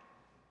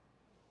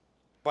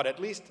 but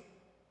at least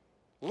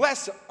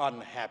less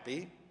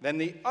unhappy than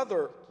the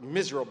other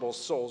miserable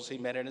souls he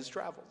met in his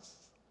travels.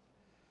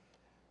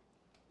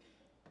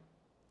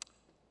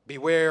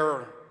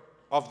 Beware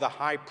of the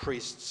high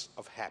priests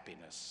of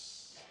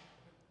happiness.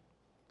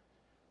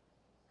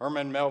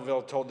 Herman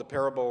Melville told the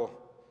parable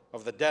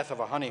of the death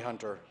of a honey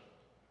hunter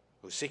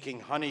who, seeking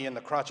honey in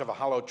the crotch of a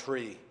hollow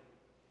tree,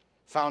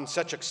 found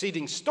such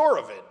exceeding store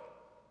of it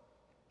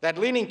that,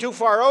 leaning too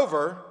far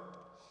over,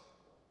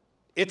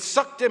 it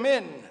sucked him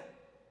in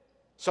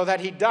so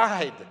that he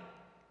died,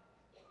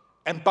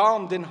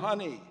 embalmed in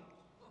honey.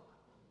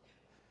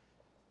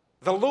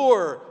 The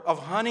lure of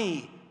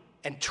honey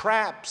and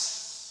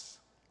traps.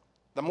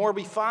 The more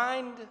we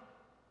find,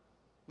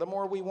 the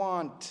more we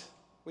want.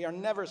 We are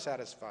never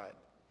satisfied.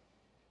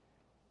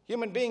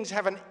 Human beings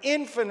have an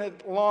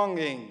infinite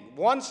longing.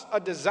 Once a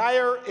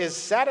desire is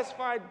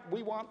satisfied,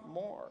 we want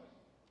more.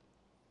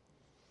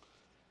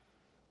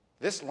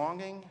 This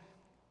longing,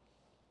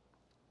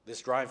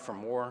 this drive for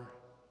more,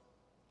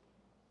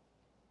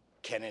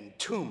 can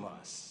entomb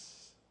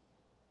us.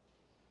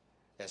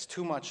 As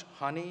too much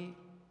honey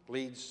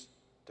leads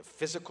to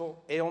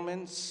physical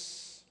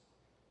ailments,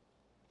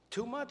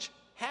 too much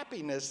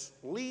happiness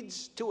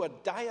leads to a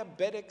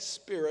diabetic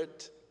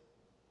spirit.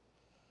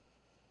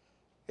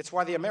 It's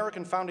why the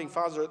American founding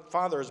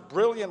fathers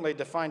brilliantly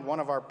defined one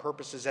of our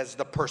purposes as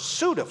the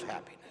pursuit of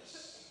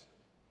happiness.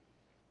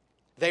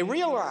 They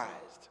realized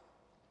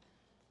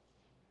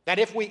that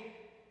if we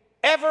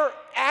ever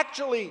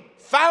actually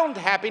found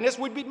happiness,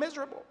 we'd be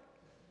miserable,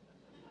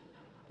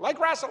 like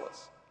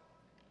Rasselas.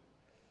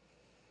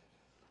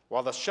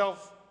 While the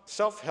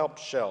self-help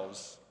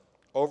shelves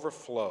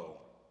overflow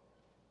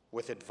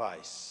with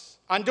advice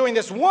on doing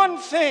this one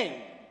thing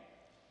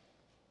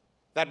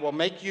that will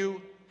make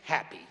you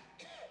happy.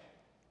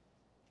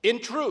 In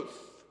truth,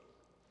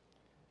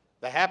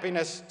 The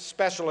happiness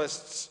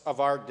specialists of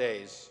our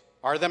days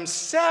are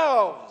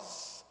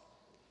themselves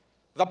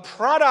the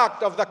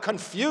product of the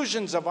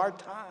confusions of our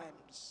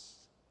times.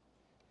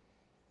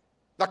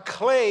 The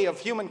clay of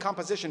human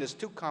composition is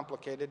too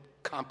complicated,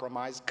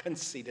 compromised,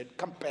 conceited,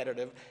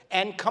 competitive,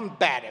 and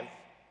combative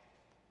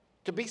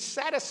to be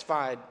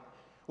satisfied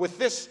with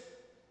this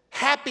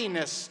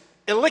happiness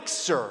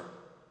elixir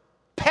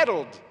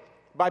peddled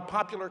by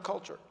popular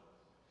culture.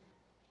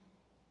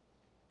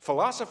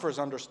 Philosophers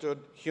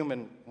understood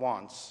human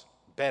wants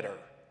better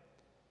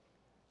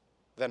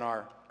than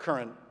our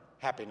current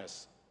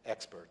happiness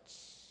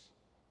experts.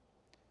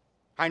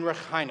 Heinrich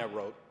Heine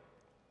wrote,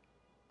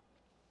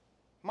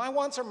 "My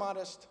wants are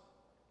modest.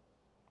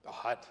 A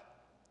hut,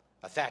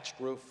 a thatched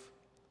roof,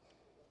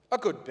 a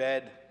good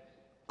bed,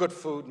 good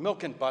food,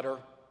 milk and butter,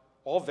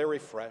 all very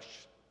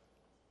fresh,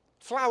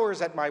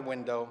 flowers at my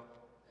window,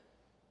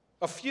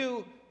 a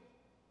few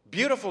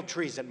beautiful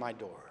trees at my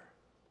door.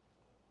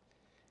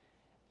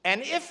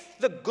 And if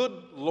the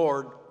good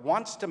Lord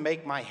wants to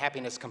make my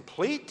happiness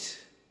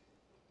complete,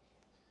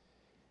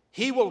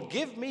 he will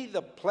give me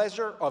the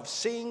pleasure of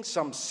seeing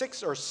some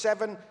 6 or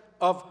 7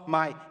 of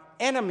my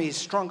enemies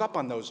strung up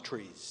on those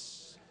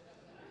trees.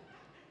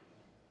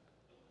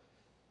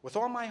 With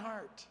all my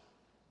heart,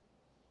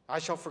 I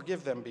shall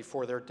forgive them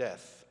before their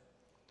death,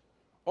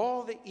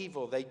 all the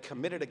evil they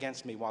committed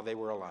against me while they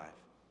were alive.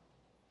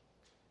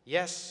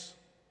 Yes,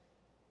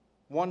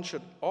 one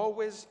should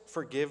always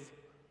forgive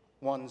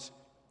one's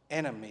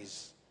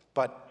enemies,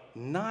 but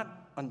not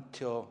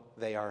until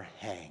they are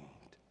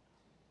hanged."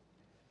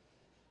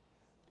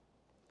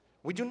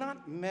 We do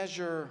not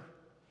measure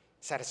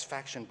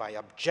satisfaction by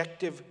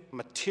objective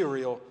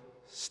material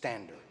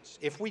standards.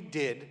 If we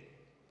did,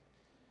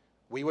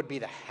 we would be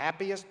the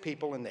happiest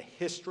people in the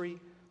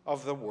history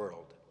of the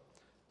world.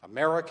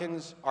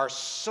 Americans are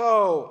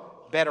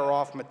so better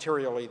off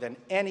materially than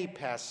any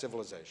past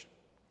civilization.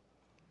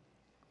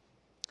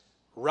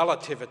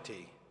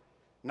 Relativity,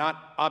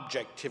 not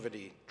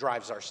objectivity,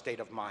 drives our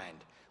state of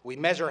mind. We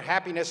measure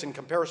happiness in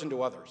comparison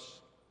to others.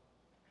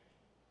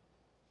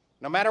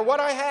 No matter what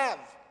I have,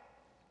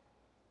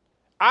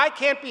 I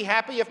can't be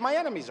happy if my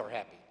enemies are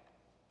happy.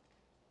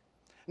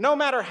 No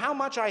matter how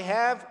much I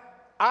have,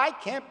 I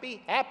can't be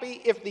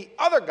happy if the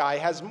other guy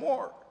has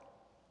more.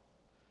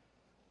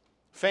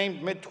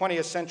 Famed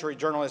mid-20th century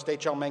journalist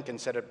H.L. Mencken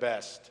said it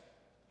best: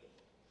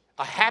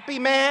 "A happy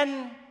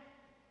man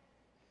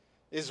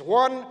is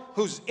one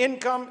whose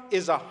income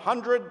is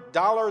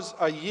 $100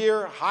 a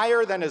year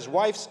higher than his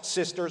wife's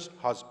sister's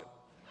husband."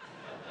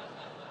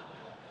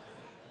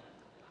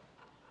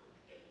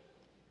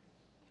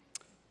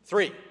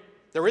 Three,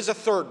 there is a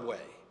third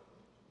way,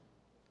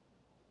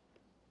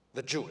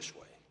 the Jewish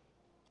way.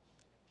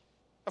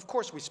 Of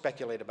course, we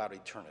speculate about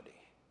eternity.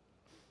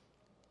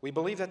 We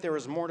believe that there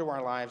is more to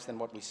our lives than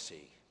what we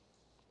see.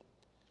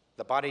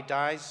 The body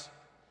dies,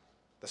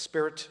 the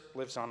spirit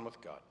lives on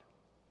with God.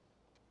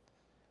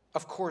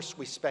 Of course,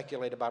 we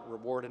speculate about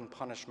reward and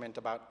punishment,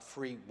 about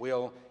free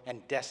will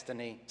and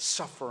destiny,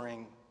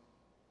 suffering,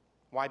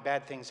 why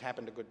bad things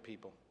happen to good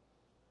people.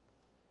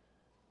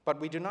 But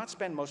we do not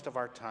spend most of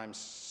our time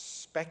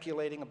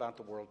speculating about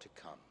the world to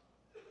come.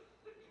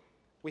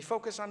 We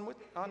focus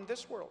on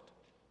this world.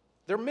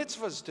 There are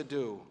mitzvahs to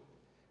do,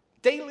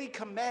 daily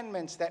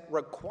commandments that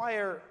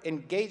require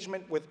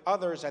engagement with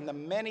others and the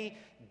many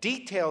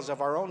details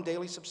of our own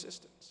daily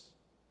subsistence.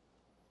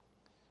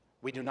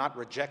 We do not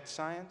reject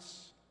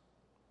science.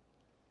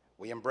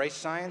 We embrace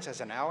science as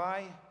an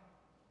ally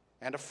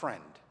and a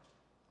friend.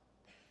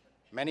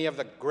 Many of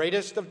the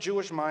greatest of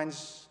Jewish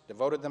minds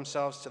devoted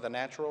themselves to the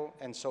natural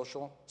and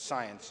social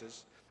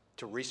sciences,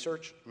 to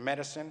research,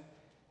 medicine,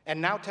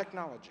 and now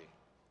technology.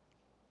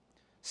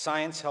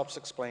 Science helps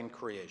explain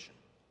creation.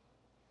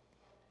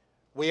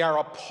 We are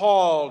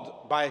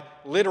appalled by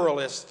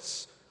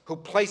literalists who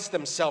place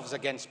themselves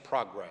against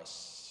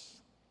progress.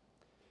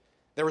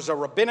 There is a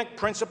rabbinic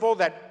principle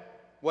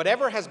that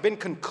whatever has been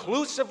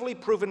conclusively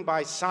proven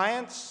by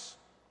science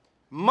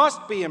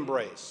must be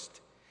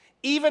embraced,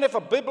 even if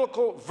a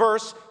biblical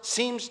verse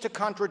seems to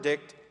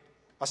contradict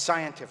a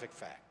scientific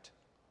fact.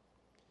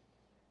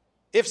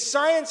 If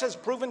science has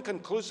proven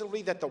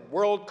conclusively that the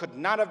world could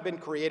not have been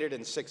created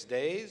in 6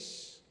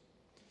 days,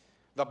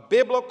 the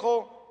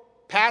biblical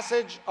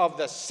passage of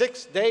the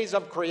 6 days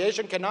of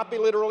creation cannot be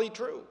literally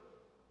true.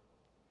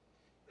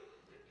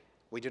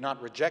 We do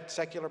not reject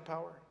secular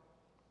power.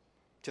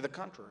 To the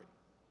contrary,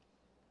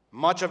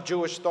 much of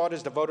Jewish thought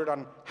is devoted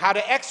on how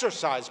to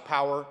exercise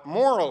power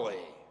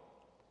morally.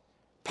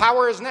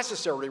 Power is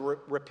necessary to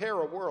repair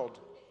a world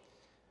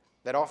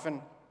that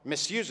often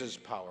misuses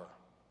power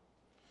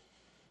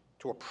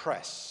to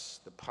oppress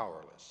the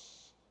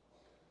powerless.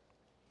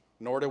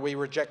 Nor do we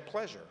reject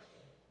pleasure.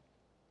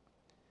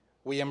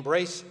 We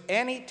embrace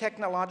any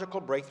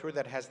technological breakthrough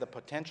that has the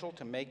potential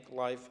to make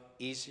life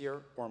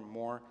easier or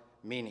more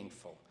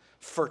meaningful.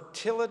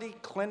 Fertility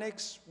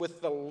clinics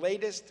with the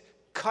latest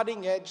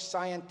cutting-edge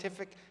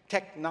scientific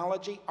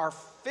technology are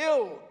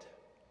filled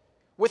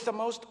with the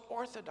most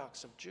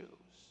orthodox of Jews.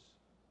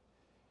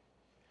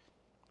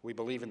 We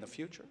believe in the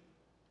future.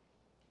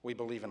 We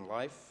believe in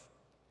life.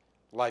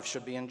 Life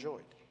should be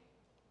enjoyed.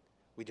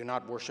 We do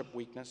not worship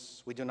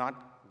weakness. We do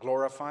not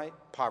glorify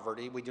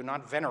poverty. We do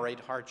not venerate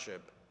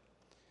hardship.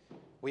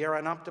 We are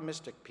an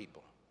optimistic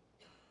people.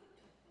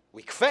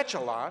 We kvetch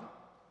a lot,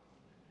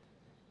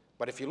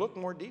 but if you look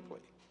more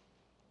deeply,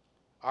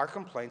 our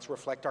complaints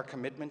reflect our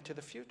commitment to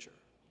the future,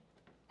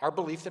 our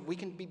belief that we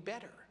can be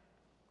better.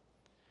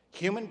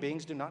 Human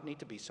beings do not need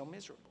to be so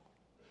miserable.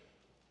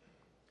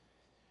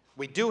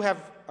 We do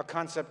have a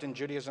concept in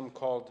Judaism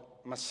called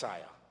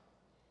Messiah.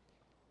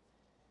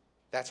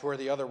 That's where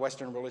the other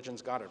Western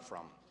religions got it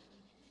from.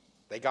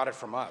 They got it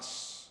from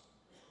us.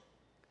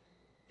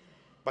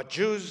 But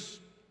Jews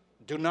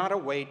do not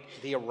await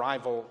the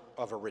arrival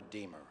of a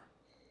Redeemer.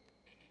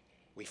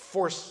 We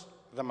force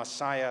the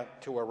Messiah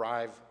to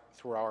arrive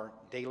through our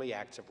daily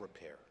acts of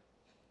repair.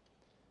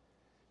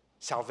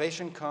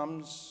 Salvation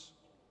comes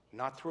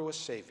not through a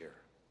Savior.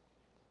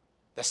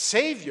 The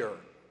Savior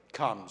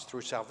comes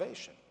through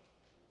salvation.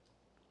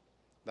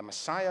 The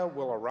Messiah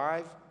will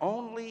arrive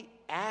only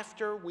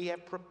after we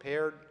have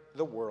prepared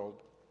the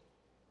world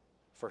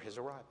for his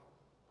arrival.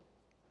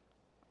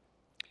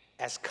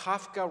 As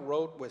Kafka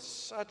wrote with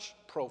such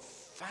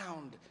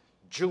profound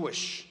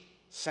Jewish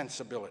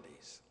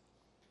sensibilities,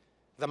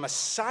 the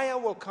Messiah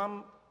will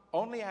come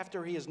only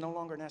after he is no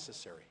longer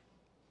necessary.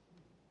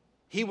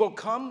 He will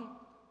come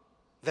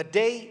the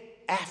day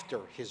after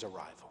his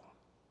arrival.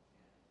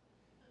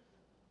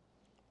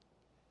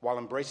 While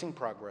embracing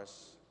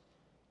progress,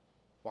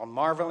 while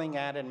marveling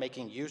at and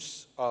making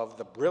use of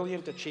the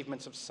brilliant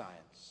achievements of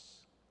science,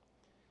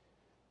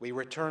 we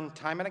return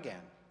time and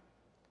again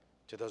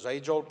to those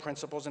age-old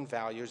principles and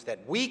values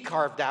that we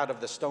carved out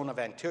of the stone of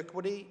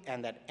antiquity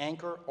and that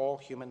anchor all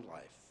human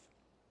life.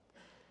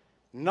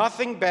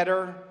 Nothing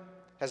better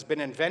has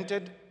been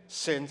invented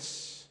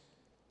since,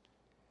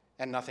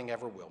 and nothing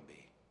ever will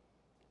be.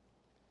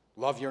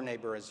 Love your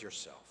neighbor as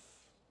yourself.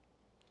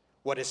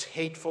 What is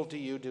hateful to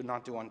you, do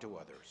not do unto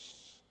others.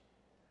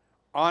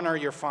 Honor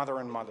your father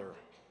and mother.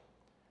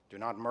 Do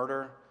not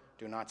murder.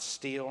 Do not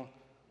steal.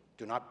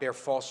 Do not bear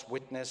false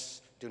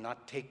witness. Do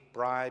not take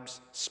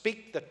bribes.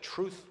 Speak the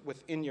truth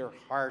within your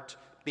heart.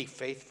 Be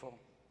faithful.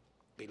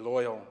 Be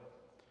loyal.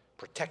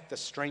 Protect the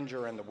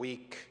stranger and the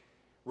weak.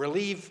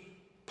 Relieve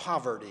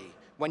poverty.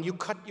 When you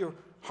cut your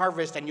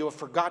harvest and you have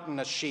forgotten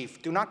a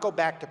sheaf, do not go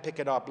back to pick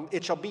it up.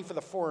 It shall be for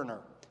the foreigner,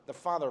 the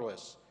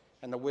fatherless,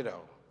 and the widow.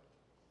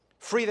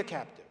 Free the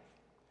captive.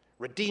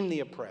 Redeem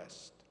the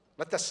oppressed.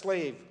 Let the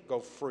slave go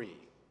free.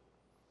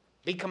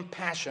 Be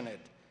compassionate.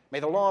 May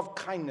the law of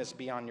kindness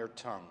be on your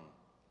tongue.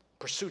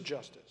 Pursue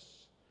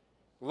justice.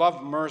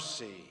 Love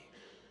mercy.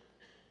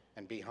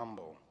 And be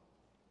humble.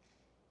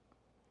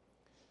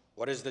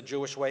 What is the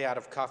Jewish way out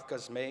of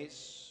Kafka's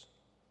maze?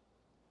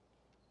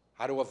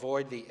 How to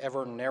avoid the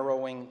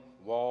ever-narrowing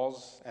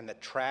walls and the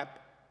trap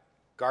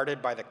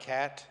guarded by the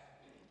cat?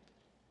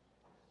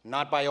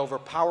 Not by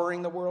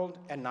overpowering the world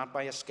and not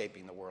by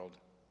escaping the world,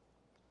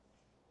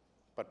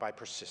 but by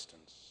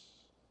persistence,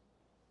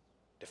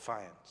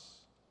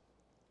 defiance,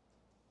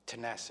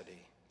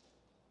 tenacity,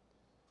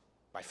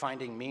 by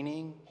finding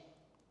meaning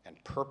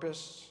and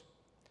purpose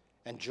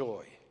and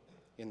joy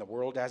in the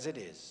world as it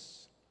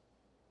is,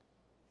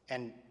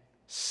 and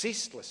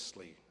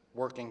ceaselessly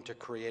working to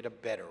create a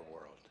better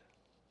world.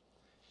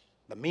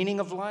 The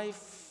meaning of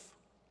life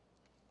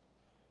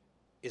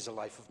is a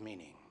life of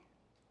meaning.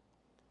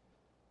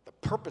 The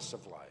purpose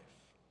of life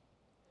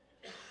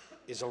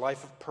is a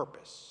life of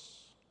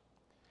purpose.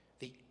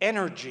 The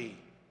energy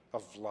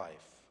of life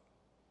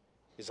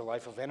is a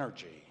life of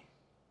energy.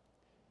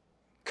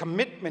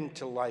 Commitment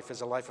to life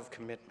is a life of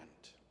commitment.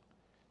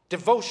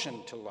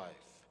 Devotion to life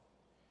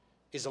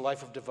is a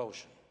life of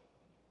devotion.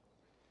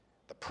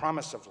 The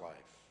promise of life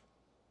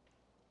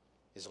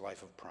is a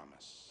life of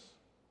promise.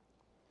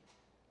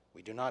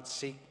 We do not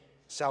seek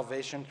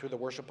salvation through the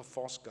worship of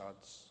false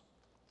gods.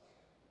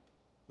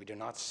 We do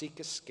not seek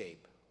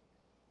escape.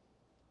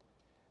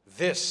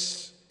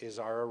 This is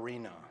our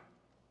arena.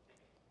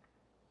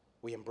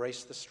 We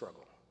embrace the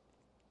struggle.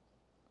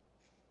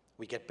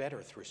 We get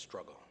better through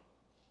struggle.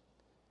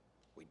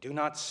 We do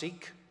not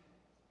seek,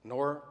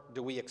 nor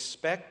do we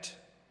expect,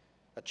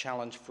 a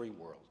challenge-free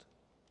world.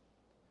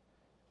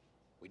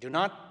 We do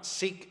not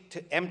seek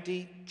to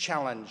empty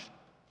challenge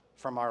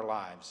from our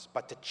lives,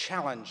 but to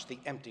challenge the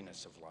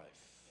emptiness of life.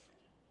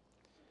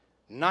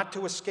 Not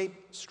to escape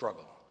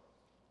struggle,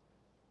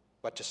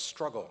 but to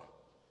struggle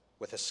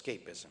with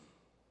escapism.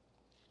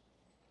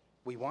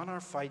 We want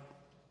our fight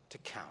to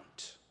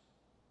count,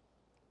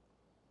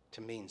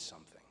 to mean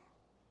something.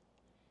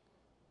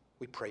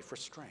 We pray for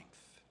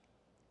strength,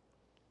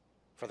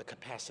 for the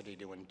capacity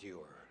to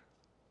endure.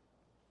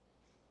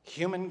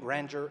 Human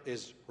grandeur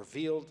is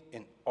revealed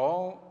in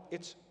all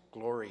its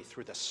glory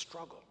through the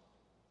struggle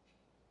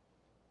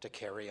to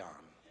carry on.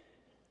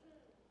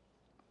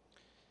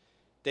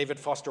 David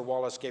Foster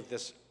Wallace gave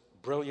this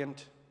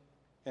brilliant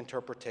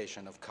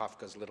interpretation of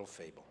Kafka's little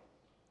fable.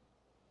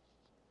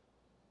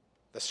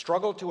 The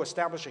struggle to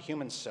establish a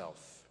human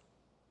self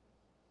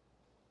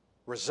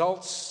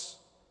results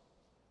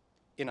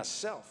in a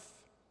self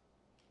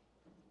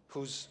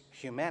whose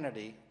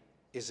humanity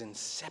is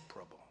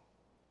inseparable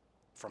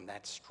from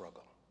that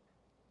struggle.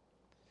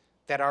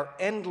 That our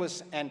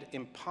endless and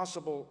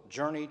impossible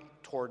journey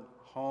toward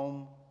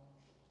home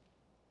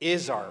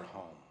is our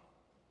home.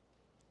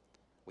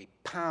 We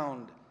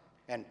pound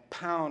and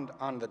pound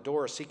on the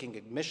door seeking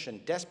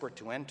admission, desperate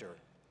to enter.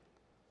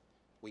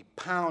 We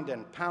pound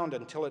and pound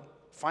until it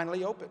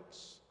finally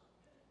opens.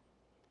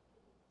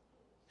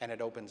 And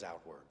it opens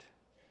outward.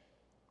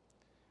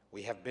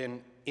 We have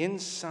been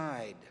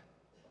inside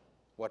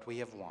what we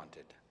have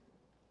wanted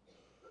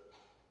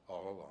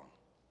all along.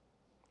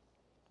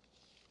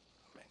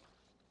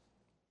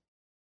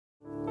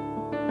 Amen.